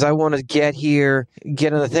be, because I want to get here,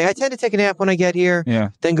 get on the thing. I tend to take a nap when I get here,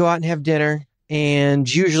 then go out and have dinner.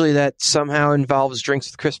 And usually that somehow involves drinks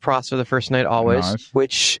with Chris Prosser the first night always,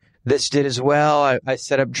 which this did as well. I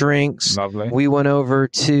set up drinks. Lovely. We went over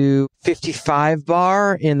to 55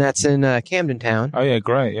 Bar, and that's in Camden Town. Oh, yeah,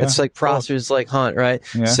 great. Yeah. It's like Prosser's like Hunt, right?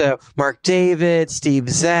 Yeah. So Mark David, Steve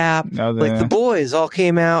Zapp, like the boys all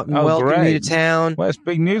came out and welcomed me to town. Well, it's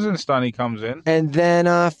big news and Stunny comes in. And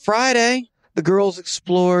then Friday, the girls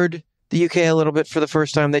explored the UK a little bit for the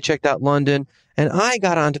first time. They checked out London, and I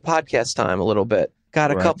got onto podcast time a little bit.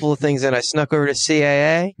 Got a couple of things in. I snuck over to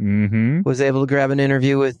CAA, was able to grab an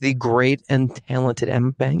interview with the great and talented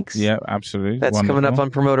Emma Banks. Yeah, absolutely. That's wonderful. coming up on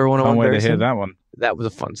Promoter 101. Can't wait to hear that one. That was a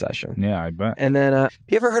fun session. Yeah, I bet. And then, have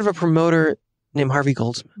you ever heard of a promoter named Harvey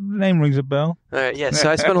Goldsman? Name rings a bell. All right, yeah. So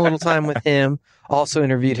I spent a little time with him. Also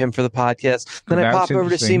interviewed him for the podcast. Then I pop over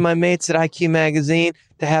to see my mates at IQ Magazine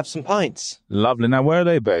to have some pints. Lovely. Now, where are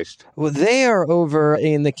they based? Well, they are over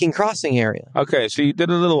in the King Crossing area. Okay, so you did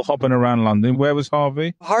a little hopping around London. Where was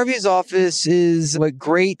Harvey? Harvey's office is like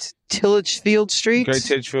Great Tillage Street. Great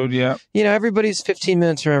Tillage, yeah. You know, everybody's 15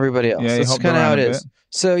 minutes from everybody else. Yeah, That's kind of how it is.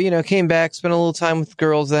 So, you know, came back, spent a little time with the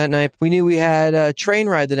girls that night. We knew we had a train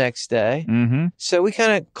ride the next day. So we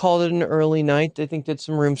kind of called it an early night. I think did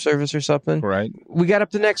some room service or something. Right. We got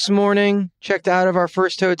up the next morning, checked out of our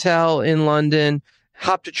first hotel in London,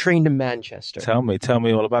 hopped a train to Manchester. Tell me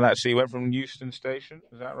all about that. So you went from Euston Station,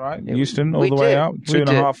 is that right? Euston, all the way out,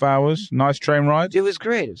 2.5 hours. Nice train ride? It was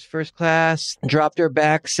great. It was first class. Dropped our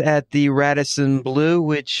backs at the Radisson Blu,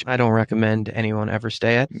 which I don't recommend anyone ever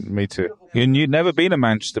stay at. Me too. You'd never been to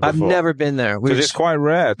Manchester before? I've never been there. Because it's quite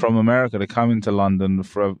rare from America to come into London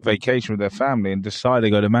for a vacation with their family and decide to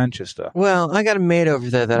go to Manchester. Well, I got a mate over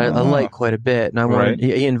there that I like quite a bit, and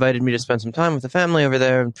he invited me to spend some time with the family over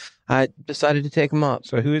there, and I decided to take him up.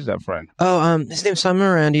 So who is that friend? Oh, his name's Simon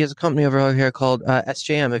Moran. He has a company over here called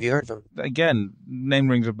SJM. Have you heard of him? Again, name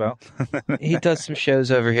rings a bell. He does some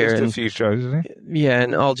shows over here. Just a few shows, isn't he? Yeah,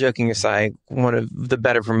 and all joking aside, one of the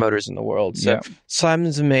better promoters in the world. So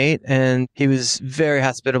Simon's a mate, and he was very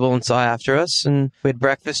hospitable and saw after us, and we had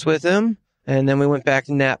breakfast with him, and then we went back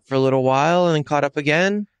and napped for a little while, and then caught up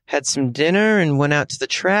again. Had some dinner and went out to the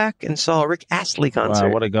track and saw a Rick Astley concert.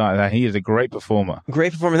 Wow, what a guy. He is a great performer.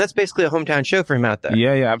 Great performer. That's basically a hometown show for him out there.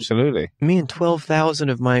 Yeah, absolutely. Me and 12,000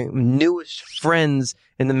 of my newest friends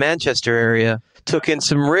in the Manchester area took in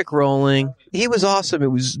some Rick rolling. He was awesome.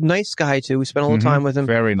 It was a nice guy, too. We spent a little time with him.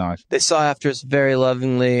 Very nice. They saw after us very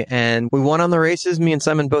lovingly, and we won on the races. Me and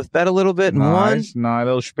Simon both bet a little bit and won. Nice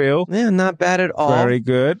little spiel. Yeah, not bad at all. Very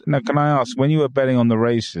good. Now, can I ask, when you were betting on the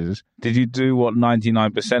races, did you do what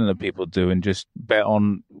 99% of the people do and just bet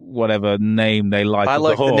on whatever name they like of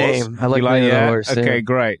the horse? I like the name. I like the name of the horse. Okay, yeah.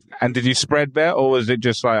 Great. And did you spread bet, or was it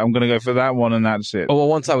just like, I'm going to go for that one and that's it? Oh, well,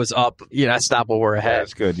 once I was up, I stopped while we're ahead.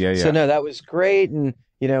 That's good. Yeah. So, no, that was great. And,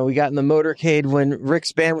 we got in the motorcade when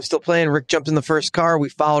Rick's band was still playing. Rick jumped in the first car. We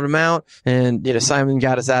followed him out. And, Simon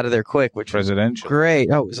got us out of there quick, which was great.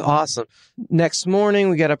 Oh, it was awesome. Next morning,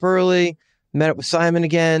 we got up early, met up with Simon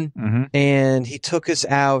again, and he took us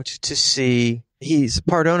out to see... He's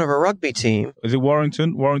part owner of a rugby team. Is it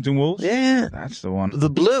Warrington Wolves? Yeah. That's the one. The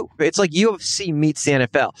Blue. It's like UFC meets the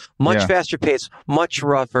NFL. Much faster pace, much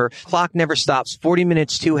rougher. Clock never stops. 40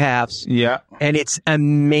 minutes, 2 halves. Yeah. And it's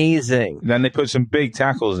amazing. Then they put some big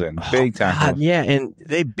tackles in. Big tackles. God, yeah, and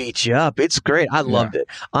they beat you up. It's great. I loved it.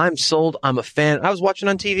 I'm sold. I'm a fan. I was watching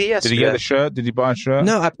on TV yesterday. Did you get a shirt? Did you buy a shirt?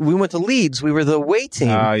 No, we went to Leeds. We were the away team.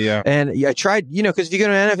 Yeah. And I tried, because if you go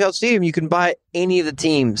to an NFL stadium, you can buy any of the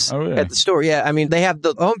teams really? at the store. Yeah, I mean, they have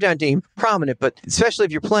the hometown team prominent, but especially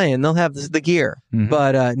if you're playing, they'll have the gear. Mm-hmm.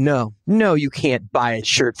 But no, you can't buy a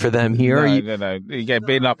shirt for them here. No. You get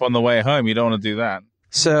beaten up on the way home. You don't want to do that.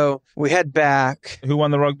 So we head back. Who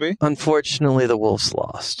won the rugby? Unfortunately, the Wolves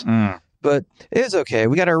lost. Mm. But it was okay.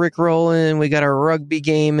 We got our Rick roll in. We got our rugby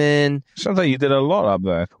game in. Sounds like you did a lot up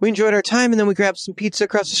there. We enjoyed our time, and then we grabbed some pizza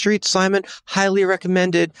across the street. Simon highly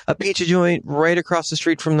recommended a pizza joint right across the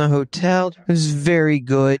street from the hotel. It was very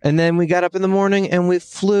good. And then we got up in the morning, and we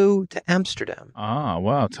flew to Amsterdam. Ah,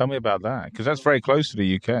 wow. Tell me about that, because that's very close to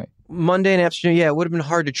the UK. Monday in Amsterdam, it would have been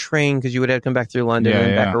hard to train because you would have to come back through London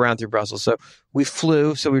and back around through Brussels. So we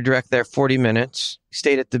flew, so we were direct there 40 minutes.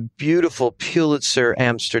 Stayed at the beautiful Pulitzer,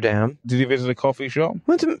 Amsterdam. Did you visit a coffee shop?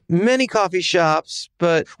 Went to many coffee shops,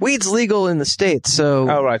 but weed's legal in the States, so...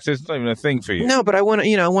 Oh, right, so it's not even a thing for you. No, but I went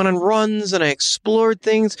on runs and I explored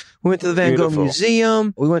things. We went to the Van Gogh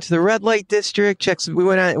Museum. We went to the Red Light District. We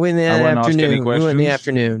went in the afternoon. We went in the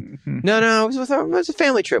afternoon. No, it was a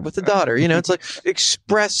family trip with the daughter. It's like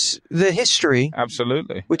express the history.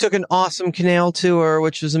 Absolutely. We took an awesome canal tour,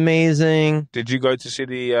 which was amazing. Did you go to see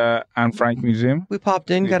the Anne Frank Museum? We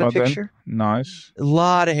popped in, got a picture. Nice. A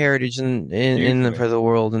lot of heritage in the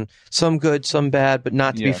world, and some good, some bad, but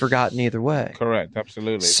not to be forgotten either way. Correct,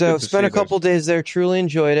 absolutely. So spent a couple days there, truly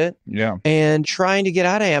enjoyed it. Yeah. And trying to get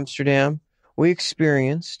out of Amsterdam, we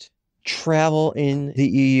experienced travel in the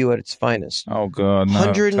EU at its finest. Oh, God,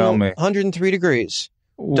 no. Tell me. 103 degrees.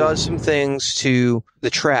 Ooh. Does some things to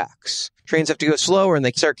the tracks. Trains have to go slower, and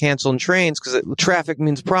they start canceling trains because traffic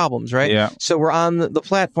means problems, right? Yeah. So we're on the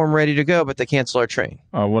platform ready to go, but they cancel our train.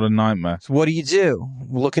 Oh, what a nightmare. So what do?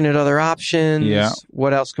 Looking at other options. Yeah.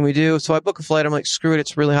 What else can we do? So I book a flight. I'm like, screw it.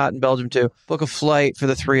 It's really hot in Belgium, too. Book a flight for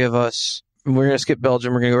the three of us. We're going to skip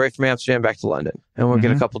Belgium. We're going to go right from Amsterdam back to London. And we'll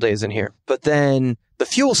get a couple days in here. But then the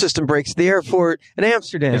fuel system breaks at the airport in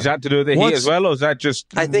Amsterdam. Is that to do with the heat as well, or is that just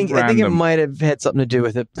I think it might have had something to do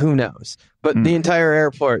with it. Who knows? But the entire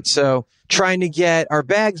airport. So trying to get our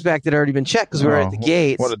bags back that had already been checked because we were at the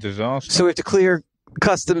gates. What a disaster. So we have to clear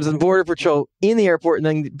Customs and Border Patrol in the airport and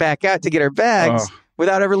then back out to get our bags.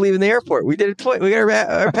 Without ever leaving the airport. We did it twice. We got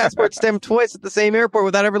our passport stamped twice at the same airport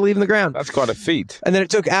without ever leaving the ground. That's quite a feat. And then it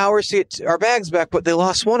took hours to get our bags back, but they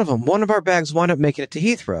lost one of them. One of our bags wound up making it to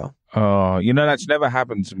Heathrow. Oh, that's never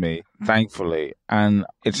happened to me, thankfully. And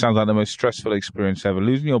it sounds like the most stressful experience ever.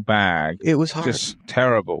 Losing your bag. It was hard. Just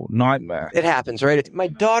terrible. Nightmare. It happens, right? My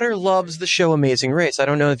daughter loves the show Amazing Race. I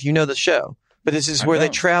don't know if you know the show, but this is where they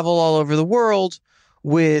travel all over the world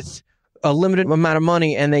with a limited amount of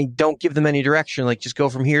money, and they don't give them any direction, like just go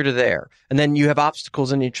from here to there. And then you have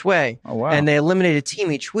obstacles in each way. Oh, wow. And they eliminate a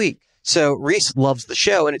team each week. So Reese loves the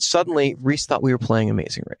show, and Reese thought we were playing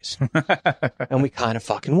Amazing Race. And we kind of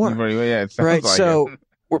fucking were. Yeah, it sounds right? like So it.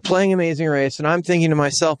 We're playing Amazing Race, and I'm thinking to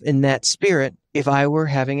myself in that spirit, if I were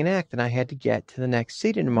having an act and I had to get to the next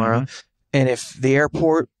city tomorrow, and if the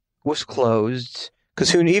airport was closed...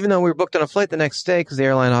 Because even though we were booked on a flight the next day, because the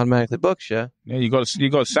airline automatically books you. Yeah, you got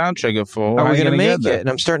sound check it for. Are we going to make it? And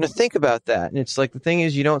I'm starting to think about that. And it's like the thing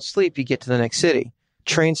is, you don't sleep, you get to the next city.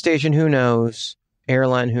 Train station, who knows?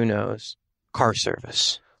 Airline, who knows? Car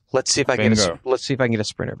service. Let's see if I can get a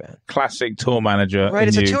Sprinter van. Classic tour manager. Right,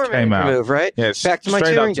 it's a tour manager move, right? Yeah, back to my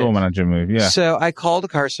straight touring up tour days. manager move. Yeah. So I called the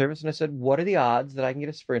car service and I said, "What are the odds that I can get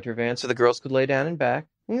a Sprinter van so the girls could lay down and back?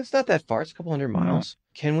 And it's not that far; it's a couple hundred miles.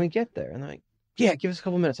 Can we get there?" And they're like, "Yeah, give us a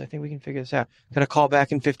couple minutes. I think we can figure this out." Can I call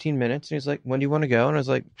back in 15 minutes? And he's like, "When do you want to go?" And I was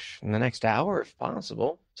like, "In the next hour, if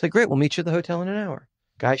possible." It's like, "Great, we'll meet you at the hotel in an hour."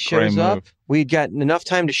 Guy shows up. We'd gotten enough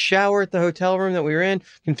time to shower at the hotel room that we were in,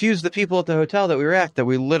 confused the people at the hotel that we were at, that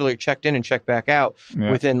we literally checked in and checked back out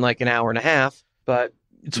within like an hour and a half. But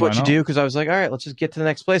it's what you do, because I was like, all right, let's just get to the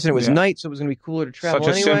next place. And it was night, so it was going to be cooler to travel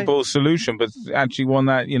Such a anyway. simple solution, but actually one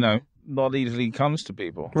that, not easily comes to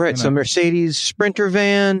people. Right, so Mercedes Sprinter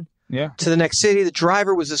van. Yeah. To the next city. The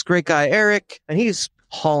driver was this great guy, Eric, and he's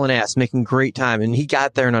hauling ass, making great time. And he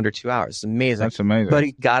got there in under 2 hours. It's amazing. That's amazing. But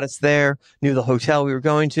he got us there, knew the hotel we were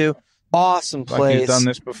going to. Awesome place. Like you've done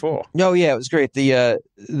this before. Oh, yeah, it was great. The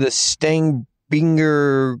Steinberg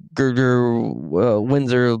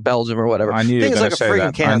Windsor, Belgium, or whatever. I knew you were going to say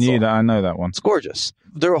that. Castle. I knew that. I know that one. It's gorgeous.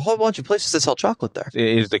 There are a whole bunch of places that sell chocolate there.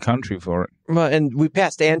 It is the country for it. And we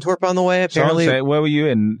passed Antwerp on the way, apparently. So where were you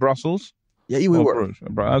in? Brussels? Yeah, we were.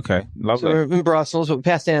 Okay, lovely. So we're in Brussels, but we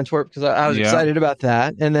passed Antwerp because I was excited about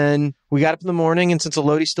that. And then we got up in the morning, and since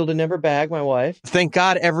Elodie still didn't have her bag, my wife, thank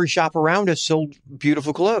God every shop around us sold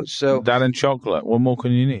beautiful clothes. So that and chocolate. What more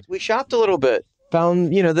can you need? We shopped a little bit.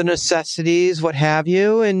 Found, the necessities, what have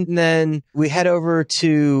you. And then we head over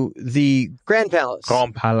to the Grand Palace.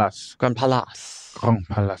 Grand Palace. Grand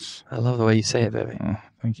Palace. I love the way you say it, baby. Oh,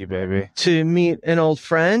 thank you, baby. To meet an old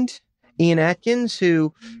friend, Ian Atkins,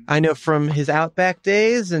 who I know from his Outback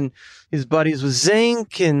days, and his buddies with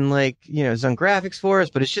Zinc, and has done graphics for us,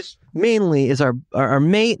 but it's just mainly is our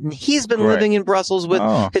mate, and he's been living in Brussels with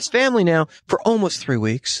his family now for almost 3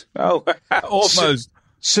 weeks. Oh, almost.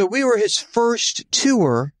 So we were his first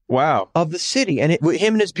tour. Wow. Of the city, and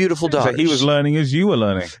him and his beautiful daughter. So he was learning as you were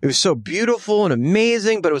learning. It was so beautiful and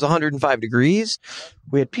amazing, but it was 105 degrees.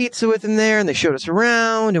 We had pizza with him there, and they showed us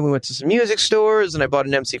around, and we went to some music stores, and I bought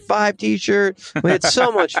an MC5 t-shirt. We had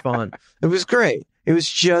so much fun. It was great. It was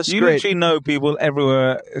just you great. literally know people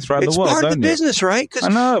everywhere throughout the world, It's part of the don't business, right? I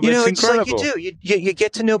know, but it's incredible. It's like you do. You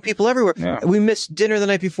get to know people everywhere. Yeah. We missed dinner the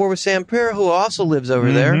night before with Sam Perra, who also lives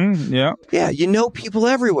over there. Yeah. Yeah, you know people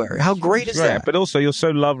everywhere. How great is that? But also, you're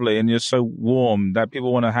so lovely and you're so warm that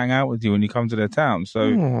people want to hang out with you when you come to their town.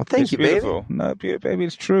 So thank you, beautiful. baby. No, baby,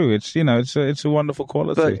 it's true. It's it's a wonderful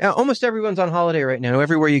quality. But almost everyone's on holiday right now,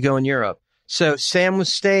 everywhere you go in Europe. So Sam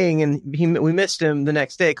was staying, and we missed him the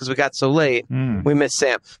next day because we got so late. We missed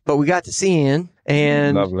Sam. But we got to see Ian,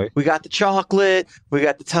 and we got the chocolate, we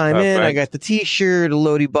got the time in, I got the T-shirt,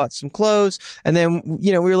 Lodi bought some clothes, and then,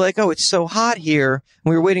 we were like, oh, it's so hot here.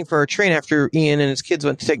 And we were waiting for our train after Ian and his kids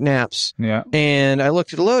went to take naps. Yeah. And I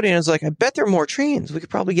looked at Lodi, and I was like, I bet there are more trains. We could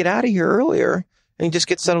probably get out of here earlier and just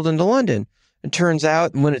get settled into London. It turns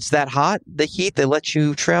out when it's that hot, the heat, they let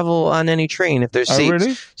you travel on any train if there's seats. Oh,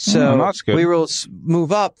 really? So that's good. we will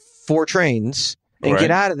move up 4 trains and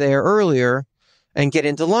get out of there earlier and get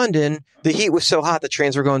into London. The heat was so hot, the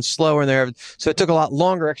trains were going slower, so it took a lot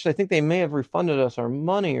longer. Actually, I think they may have refunded us our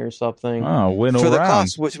money or something. Oh, win all for the round.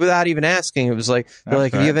 cost, which without even asking. It was like, they're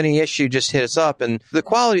like, if you have any issue, just hit us up. And the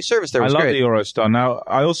quality service there was I love great. the Eurostar. Now,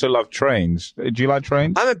 I also love trains. Do you like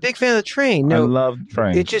trains? I'm a big fan of the train. No, I love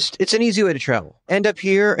trains. It's an easy way to travel. End up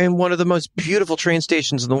here in one of the most beautiful train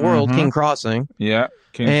stations in the world, King Crossing. Yeah,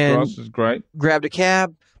 King's Cross is great. Grabbed a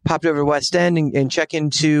cab, popped over to West End, and check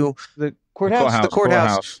into the courthouse. The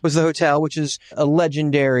courthouse was the hotel, which is a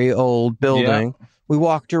legendary old building. Yeah. We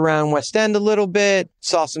walked around West End a little bit,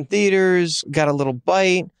 saw some theaters, got a little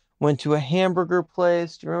bite, went to a hamburger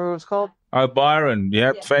place. Do you remember what it was called? Oh, Byron.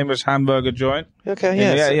 Yep, yeah. Famous hamburger joint. Okay,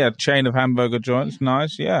 yeah. Yeah, chain of hamburger joints.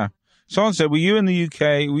 Nice, yeah. Someone said, were you in the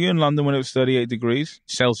UK, were you in London when it was 38 degrees?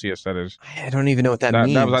 Celsius, that is. I don't even know what that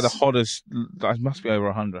means. That was like the hottest, that must be over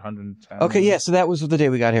 100, 110. Okay, yeah, so that was the day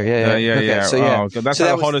we got here. Yeah. Okay, so, oh, that's so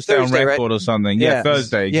like the hottest day on record, right? Or something. Yeah,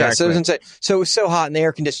 Thursday, exactly. Yeah, so it was insane. So it was so hot and the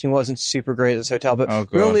air conditioning wasn't super great at this hotel,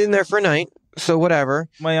 but we were only in there for a night, so whatever.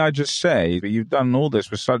 May I just say that you've done all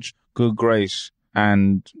this with such good grace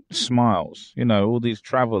and smiles. All these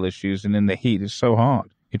travel issues and in the heat, it's so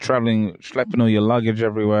hard. You're traveling, schlepping all your luggage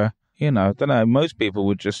everywhere. I don't know, most people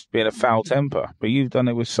would just be in a foul temper, but you've done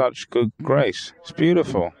it with such good grace. It's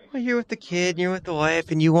beautiful. Well, you're with the kid, you're with the wife,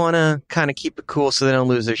 and you want to kind of keep it cool so they don't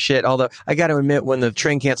lose their shit. Although, I got to admit, when the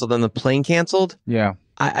train canceled and the plane canceled,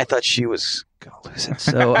 I thought she was going to lose it.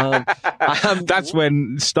 So that's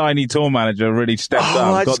when Steiny tour manager really stepped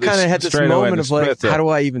up. I just kind of had this moment of like, how do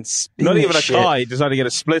I even spin Not even a shit? car, he decided to get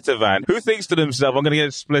a splitter van. Who thinks to themselves, I'm going to get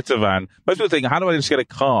a splitter van? Most people think, how do I just get a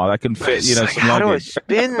car that can fit, some how luggage? do I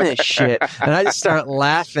spin this shit? And I just start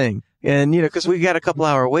laughing. And, because we got a couple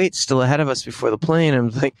hour wait still ahead of us before the plane. I'm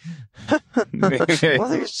like, well,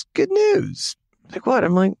 there's good news. Like, what?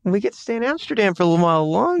 I'm like, we get to stay in Amsterdam for a little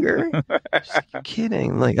while longer. Just like,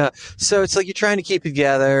 kidding. Like, so it's like you're trying to keep it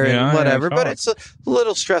together and whatever, but it's a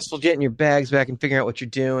little stressful getting your bags back and figuring out what you're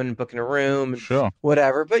doing and booking a room and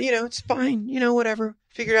whatever. But, it's fine. Whatever.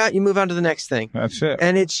 Figure it out. You move on to the next thing. That's it.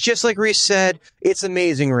 And it's just like Reese said, it's an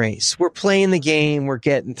amazing race. We're playing the game. We're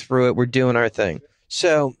getting through it. We're doing our thing.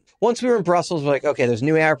 So once we were in Brussels, we're like, okay, there's a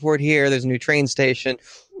new airport here. There's a new train station.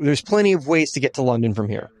 There's plenty of ways to get to London from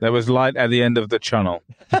here. There was light at the end of the tunnel.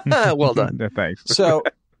 Well done. Thanks. So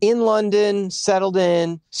in London, settled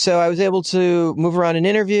in. So I was able to move around an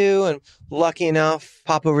interview and lucky enough,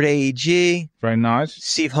 pop over to AEG. Very nice.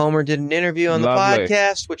 Steve Homer did an interview on the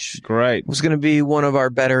podcast, which was going to be one of our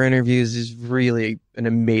better interviews. He's really an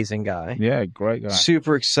amazing guy. Yeah, great guy.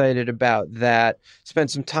 Super excited about that. Spent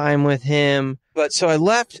some time with him. But so I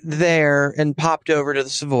left there and popped over to the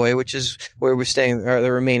Savoy, which is where we're staying, or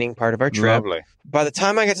the remaining part of our trip. Lovely. By the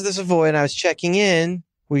time I got to the Savoy and I was checking in,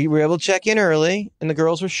 we were able to check in early, and the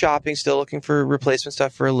girls were shopping, still looking for replacement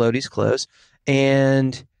stuff for Lodi's clothes.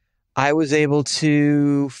 And I was able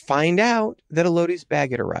to find out that Elodie's bag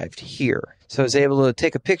had arrived here. So I was able to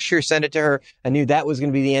take a picture, send it to her. I knew that was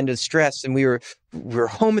going to be the end of stress. And we were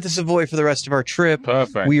home at the Savoy for the rest of our trip.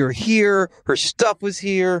 Perfect. We were here. Her stuff was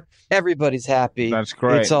here. Everybody's happy. That's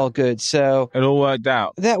great. It's all good. So it all worked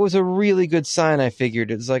out. That was a really good sign, I figured.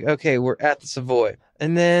 It was like, okay, we're at the Savoy.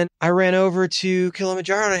 And then I ran over to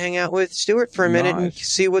Kilimanjaro to hang out with Stuart for a minute and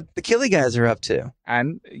see what the Kili guys are up to.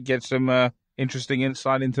 And get some interesting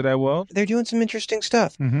insight into their world. They're doing some interesting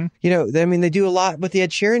stuff. Mm-hmm. You know, I mean, they do a lot with the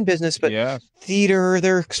Ed Sheeran business, but theater,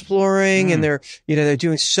 they're exploring and they're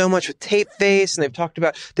doing so much with Tapeface, and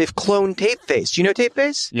they've cloned Tapeface. Do you know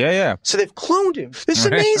Tapeface? Yeah. So they've cloned him. This is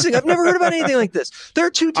amazing. I've never heard about anything like this. There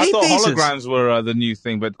are two Tapefaces. I thought holograms were the new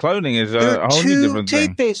thing, but cloning is a whole new different thing. There are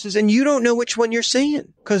two Tapefaces, and you don't know which one you're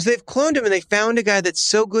seeing because they've cloned him and they found a guy that's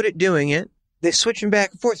so good at doing it. They switch him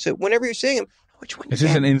back and forth. So whenever you're seeing him, which one? Is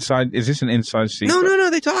this an inside secret? No.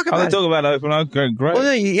 They talk about it. They talk about it open. Okay, great. Well,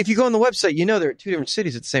 no, if you go on the website, you know there are two different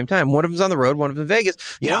cities at the same time. One of them's on the road, one of them's in Vegas.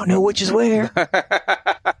 You don't know which is where.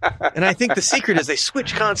 And I think the secret is they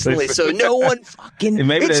switch constantly, so no one fucking.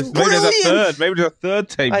 Maybe there's a third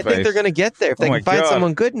tape. I think they're going to get there if they can find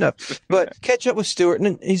someone good enough. But catch up with Stuart,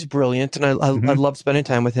 and he's brilliant, and I love spending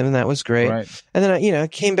time with him, and that was great. Right. And then I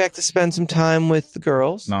came back to spend some time with the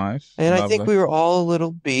girls. Nice. And I think we were all a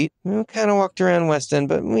little beat. We kind of walked around West End,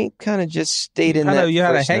 but we kind of just stayed in. I know you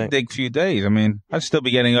had a hectic few days. I mean, I'd still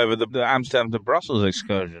be getting over the Amsterdam to Brussels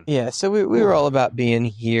excursion. Yeah, so we were all about being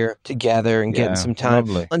here together and getting some time.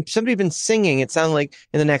 Lovely. And somebody had been singing, it sounded like,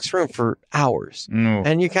 in the next room for hours.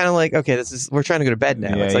 And you're kind of like, okay, we're trying to go to bed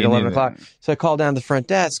now. It's like 11 o'clock. So I called down to the front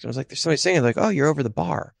desk and I was like, there's somebody singing. Like, oh, you're over the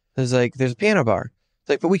bar. There's a piano bar. It's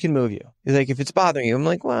like, but we can move you. He's like, if it's bothering you. I'm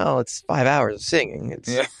like, well, it's 5 hours of singing.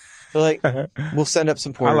 They're like, we'll send up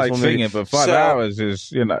some porters. I like singing, but 5 hours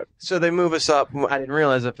is, So they move us up. I didn't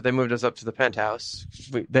realize it, but they moved us up to the penthouse.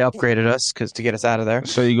 They upgraded us to get us out of there.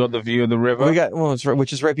 So you got the view of the river?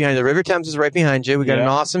 Which is right behind you. The River Thames is right behind you. We got an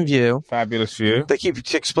awesome view. Fabulous view. They keep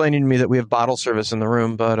explaining to me that we have bottle service in the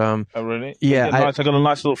room, but oh really? Yeah, I got a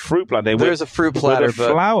nice little fruit platter. There's a fruit platter, with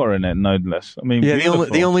a flower in it, no less. I mean,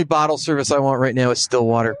 the only bottle service I want right now is still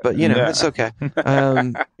water, but it's okay.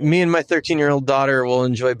 Me and my 13-year-old daughter will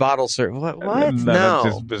enjoy bottle service. What? No. That's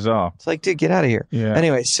just bizarre. It's like, dude, get out of here. Yeah.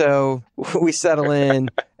 Anyway, so we settle in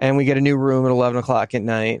and we get a new room at 11 o'clock at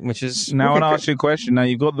night, which is... Now, I want to ask you a question. Now,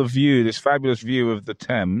 you've got the view, this fabulous view of the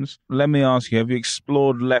Thames. Let me ask you, have you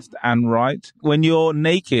explored left and right? When you're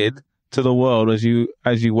naked to the world as you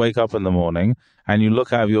wake up in the morning and you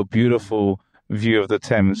look out of your beautiful view of the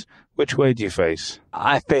Thames, which way do you face?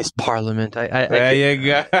 I face Parliament. There you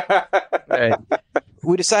go. Right.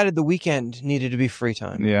 We decided the weekend needed to be free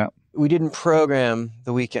time. Yeah. We didn't program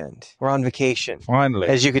the weekend. We're on vacation. Finally.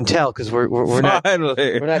 As you can tell, because we're not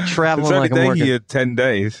traveling like I'm working. It's only 10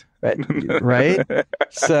 days. Right?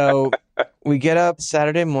 So we get up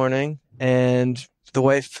Saturday morning, and the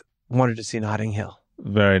wife wanted to see Notting Hill.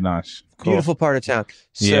 Very nice. Cool. Beautiful part of town.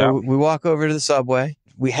 So we walk over to the subway.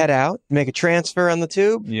 We head out, make a transfer on the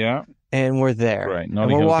tube. Yeah. And we're there. Right.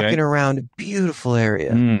 And we're walking around a beautiful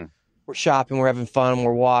area. We're shopping. We're having fun.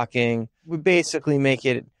 We're walking. We basically make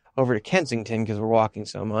it over to Kensington because we're walking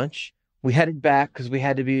so much. We headed back because we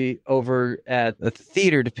had to be over at the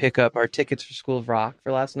theater to pick up our tickets for School of Rock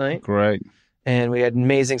for last night. Great. And we had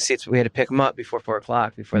amazing seats, but we had to pick them up before 4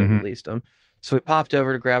 o'clock before they released them. So we popped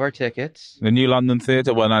over to grab our tickets. The New London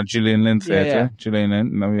Theatre? Well, not Gillian Lynn Theatre. Yeah. Gillian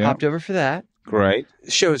Lynn. No, yeah. Popped over for that. Great.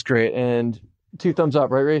 The show is great. And 2 thumbs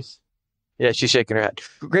up, right, Reese? Yeah, she's shaking her head.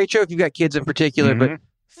 Great show if you've got kids in particular, but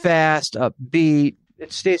fast, upbeat.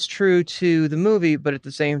 It stays true to the movie, but at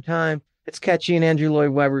the same time, it's catchy, and Andrew Lloyd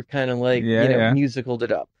Webber kind of musicaled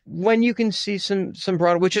it up. When you can see some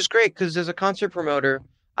Broadway, which is great, because as a concert promoter,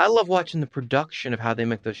 I love watching the production of how they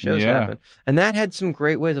make those shows happen. And that had some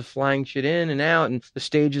great ways of flying shit in and out, and the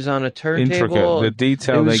stage is on a turntable. Intricate. The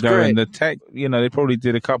detail they go in, the tech, they probably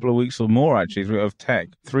did a couple of weeks or more, actually, of tech.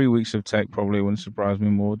 3 weeks of tech probably wouldn't surprise me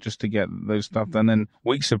more, just to get those stuff done. And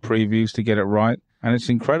weeks of previews to get it right. And it's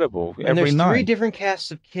incredible and every night. There's 3 different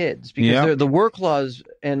casts of kids because the work laws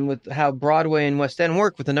and with how Broadway and West End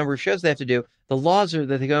work with the number of shows they have to do, the laws are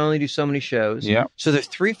that they can only do so many shows. Yeah. So there's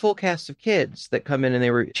 3 full casts of kids that come in and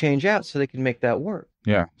they change out so they can make that work.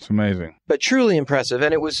 Yeah, it's amazing. But truly impressive.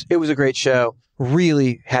 And it was a great show.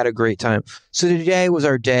 Really had a great time. So today was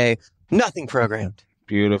our day. Nothing programmed.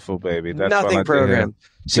 Beautiful, baby. That's what I Nothing like programmed.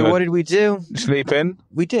 So what did we do? Sleep in?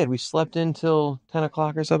 We did. We slept in till 10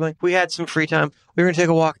 o'clock or something. We had some free time. We were going to take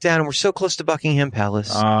a walk down, and we're so close to Buckingham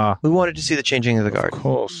Palace. We wanted to see the changing of the guard. Of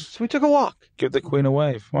course. So we took a walk. Give the Queen a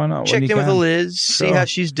wave. Why not? Checked in with Liz, see how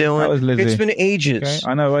she's doing. How was Lizzie? It's been ages.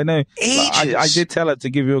 Okay. I know. Ages. I did tell her to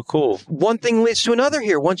give you a call. One thing leads to another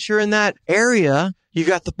here. Once you're in that area, you've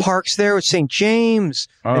got the parks there with St. James,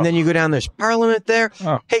 and then you go down, there's Parliament there.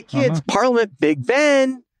 Hey, kids, Parliament, Big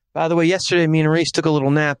Ben. By the way, yesterday, me and Reese took a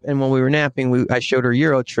little nap, and while we were napping, I showed her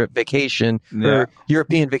Euro trip vacation, or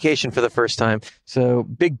European vacation for the first time. So,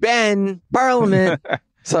 Big Ben, Parliament.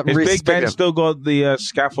 Has Big Ben still got the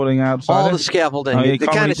scaffolding outside? All the scaffolding. Oh, it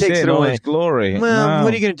kind of takes it away. Its glory. Well,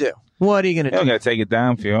 what are you going to do? What are you going to do? They're going to take it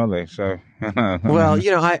down for you, are they? So, well,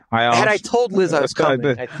 I told Liz I was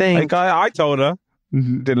coming, I think. I told her.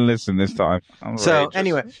 Didn't listen this time.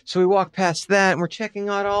 Anyway, so we walked past that and we're checking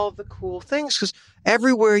out all of the cool things because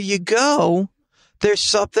everywhere you go, there's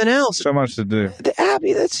something else. So much to do. The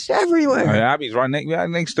Abbey, that's everywhere. The Abbey's right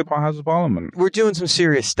next to the House of Parliament. We're doing some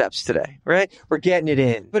serious steps today, right? We're getting it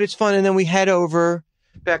in. But it's fun. And then we head over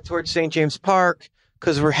back towards St. James Park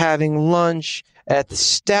because we're having lunch at the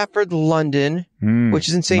Stafford London, which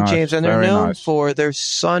is in St. James. And they're known for their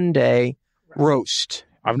Sunday roast.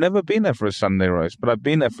 I've never been there for a Sunday roast, but I've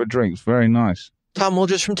been there for drinks. Very nice. Tom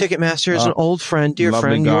Woolgers from Ticketmaster is an old friend, dear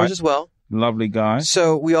friend, guy. yours as well. Lovely guy.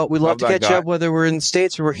 So we love to catch up, whether we're in the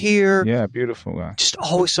States or we're here. Yeah, beautiful guy. Just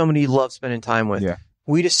always somebody you love spending time with. Yeah.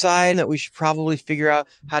 We decide that we should probably figure out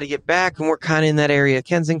how to get back, and we're kind of in that area of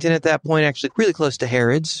Kensington at that point, actually really close to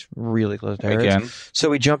Harrods. Really close to Harrods. Again.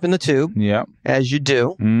 So we jump in the tube, as you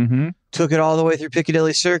do. Mm-hmm. Took it all the way through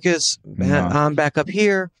Piccadilly Circus. I'm back up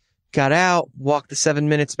here. Got out, walked the 7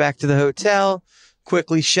 minutes back to the hotel,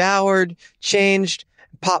 quickly showered, changed,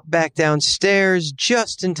 popped back downstairs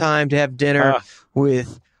just in time to have dinner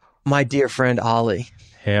with my dear friend Ollie.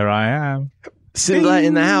 Here I am. Senbla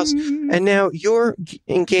in the house. And now you're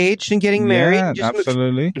engaged and getting married. Yeah, Just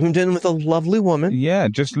absolutely. Moved in with a lovely woman. Yeah,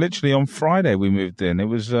 just literally on Friday we moved in. It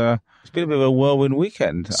was it's been a bit of a whirlwind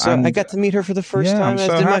weekend. So I got to meet her for the first time, as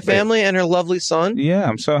did my family and her lovely son. Yeah,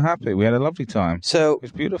 I'm so happy. We had a lovely time. So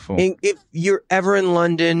it's beautiful. If you're ever in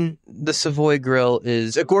London, the Savoy Grill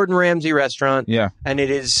is a Gordon Ramsay restaurant. Yeah. And it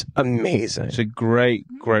is amazing. It's a great,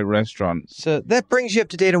 great restaurant. So that brings you up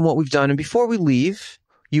to date on what we've done. And before we leave,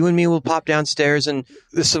 you and me will pop downstairs, and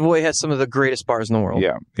the Savoy has some of the greatest bars in the world.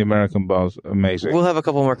 Yeah, the American bar's amazing. We'll have a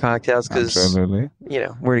couple more cocktails because,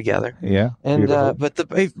 we're together. Yeah, and but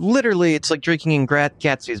literally, it's like drinking in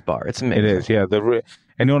Gatsby's bar. It's amazing. It is, yeah.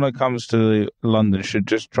 Anyone that comes to London should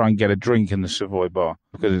just try and get a drink in the Savoy bar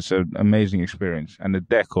because it's an amazing experience. And the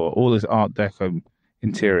decor, all this Art Deco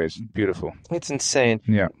interior is beautiful. It's insane.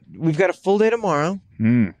 Yeah. We've got a full day tomorrow.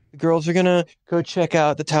 The girls are going to go check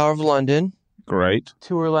out the Tower of London. Great.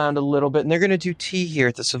 Tour around a little bit, and they're going to do tea here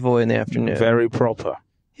at the Savoy in the afternoon. Very proper.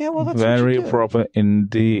 Yeah, well, that's very what you do. proper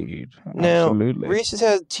indeed. Now, Absolutely. Reese has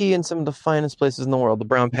had tea in some of the finest places in the world: the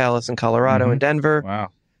Brown Palace in Colorado and Denver.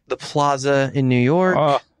 Wow. The Plaza in New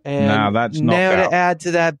York. And now that's to add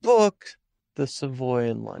to that book, the Savoy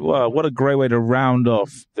in London. Well, what a great way to round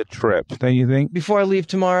off the trip, don't you think? Before I leave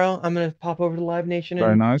tomorrow, I'm going to pop over to Live Nation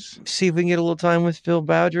Very and nice. see if we can get a little time with Phil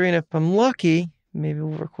Bowdry, and if I'm lucky, maybe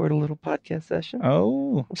we'll record a little podcast session.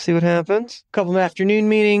 Oh. We'll see what happens. A couple of afternoon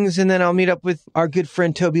meetings, and then I'll meet up with our good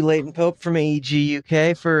friend Toby Leighton-Pope from AEG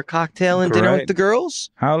UK for a cocktail and dinner with the girls.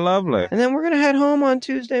 How lovely. And then we're going to head home on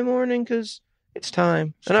Tuesday morning because it's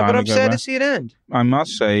time. But I'm sad to see it end. I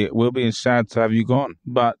must say, we'll be sad to have you gone,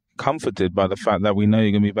 but comforted by the fact that we know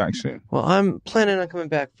you're going to be back soon. Well, I'm planning on coming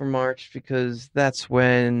back for March because that's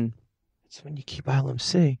when you keep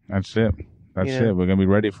ILMC. That's it. That's it. We're going to be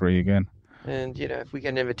ready for you again. And, if we get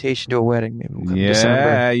an invitation to a wedding, maybe we'll come in Yeah,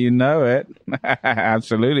 December. you know it.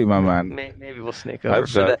 Absolutely, my man. Maybe we'll sneak over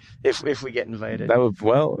for that if we get invited. That would,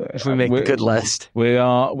 if we make a good list.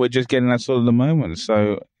 We're just getting that sort of the moment.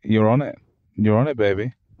 So you're on it. You're on it,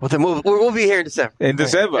 baby. Well, then we'll be here in December. In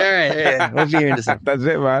December? All right. Yeah, we'll be here in December. That's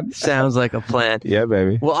it, man. Sounds like a plan. Yeah,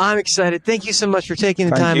 baby. Well, I'm excited. Thank you so much for taking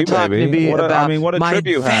the time to talk to me about what a my trip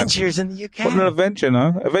you had. adventures in the UK. What an adventure,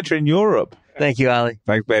 no? Adventure in Europe. Thank you, Ollie.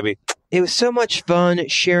 Thanks, baby. It was so much fun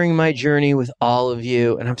sharing my journey with all of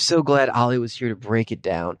you, and I'm so glad Ollie was here to break it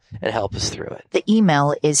down and help us through it. The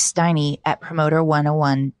email is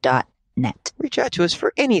steiny@promoter101.net. Reach out to us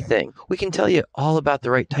for anything. We can tell you all about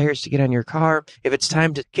the right tires to get on your car, if it's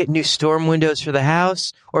time to get new storm windows for the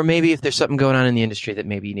house, or maybe if there's something going on in the industry that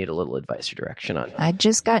maybe you need a little advice or direction on. I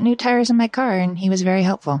just got new tires in my car, and he was very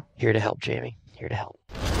helpful. Here to help, Jamie. Here to help.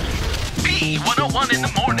 B101 in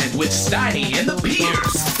the morning with Steiny and the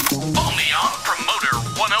Beers. Only on Promoter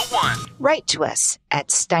Write to us at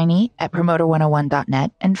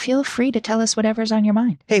steiny@promoter101.net and feel free to tell us whatever's on your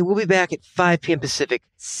mind. Hey, we'll be back at 5 p.m. Pacific,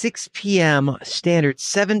 6 p.m. Standard,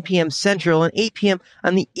 7 p.m. Central, and 8 p.m.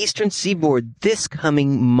 on the Eastern Seaboard this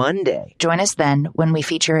coming Monday. Join us then when we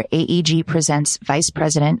feature AEG Presents Vice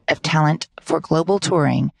President of Talent for Global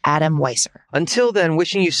Touring, Adam Weiser. Until then,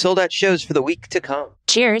 wishing you sold-out shows for the week to come.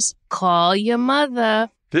 Cheers. Call your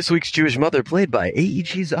mother. This week's Jewish Mother, played by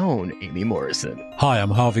AEG's own Amy Morrison. Hi,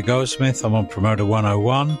 I'm Harvey Goldsmith. I'm on Promoter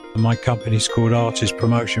 101, and my company's called Artist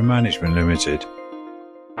Promotion Management Limited.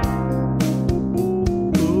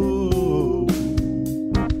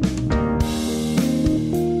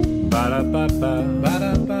 Ba-da-ba-ba.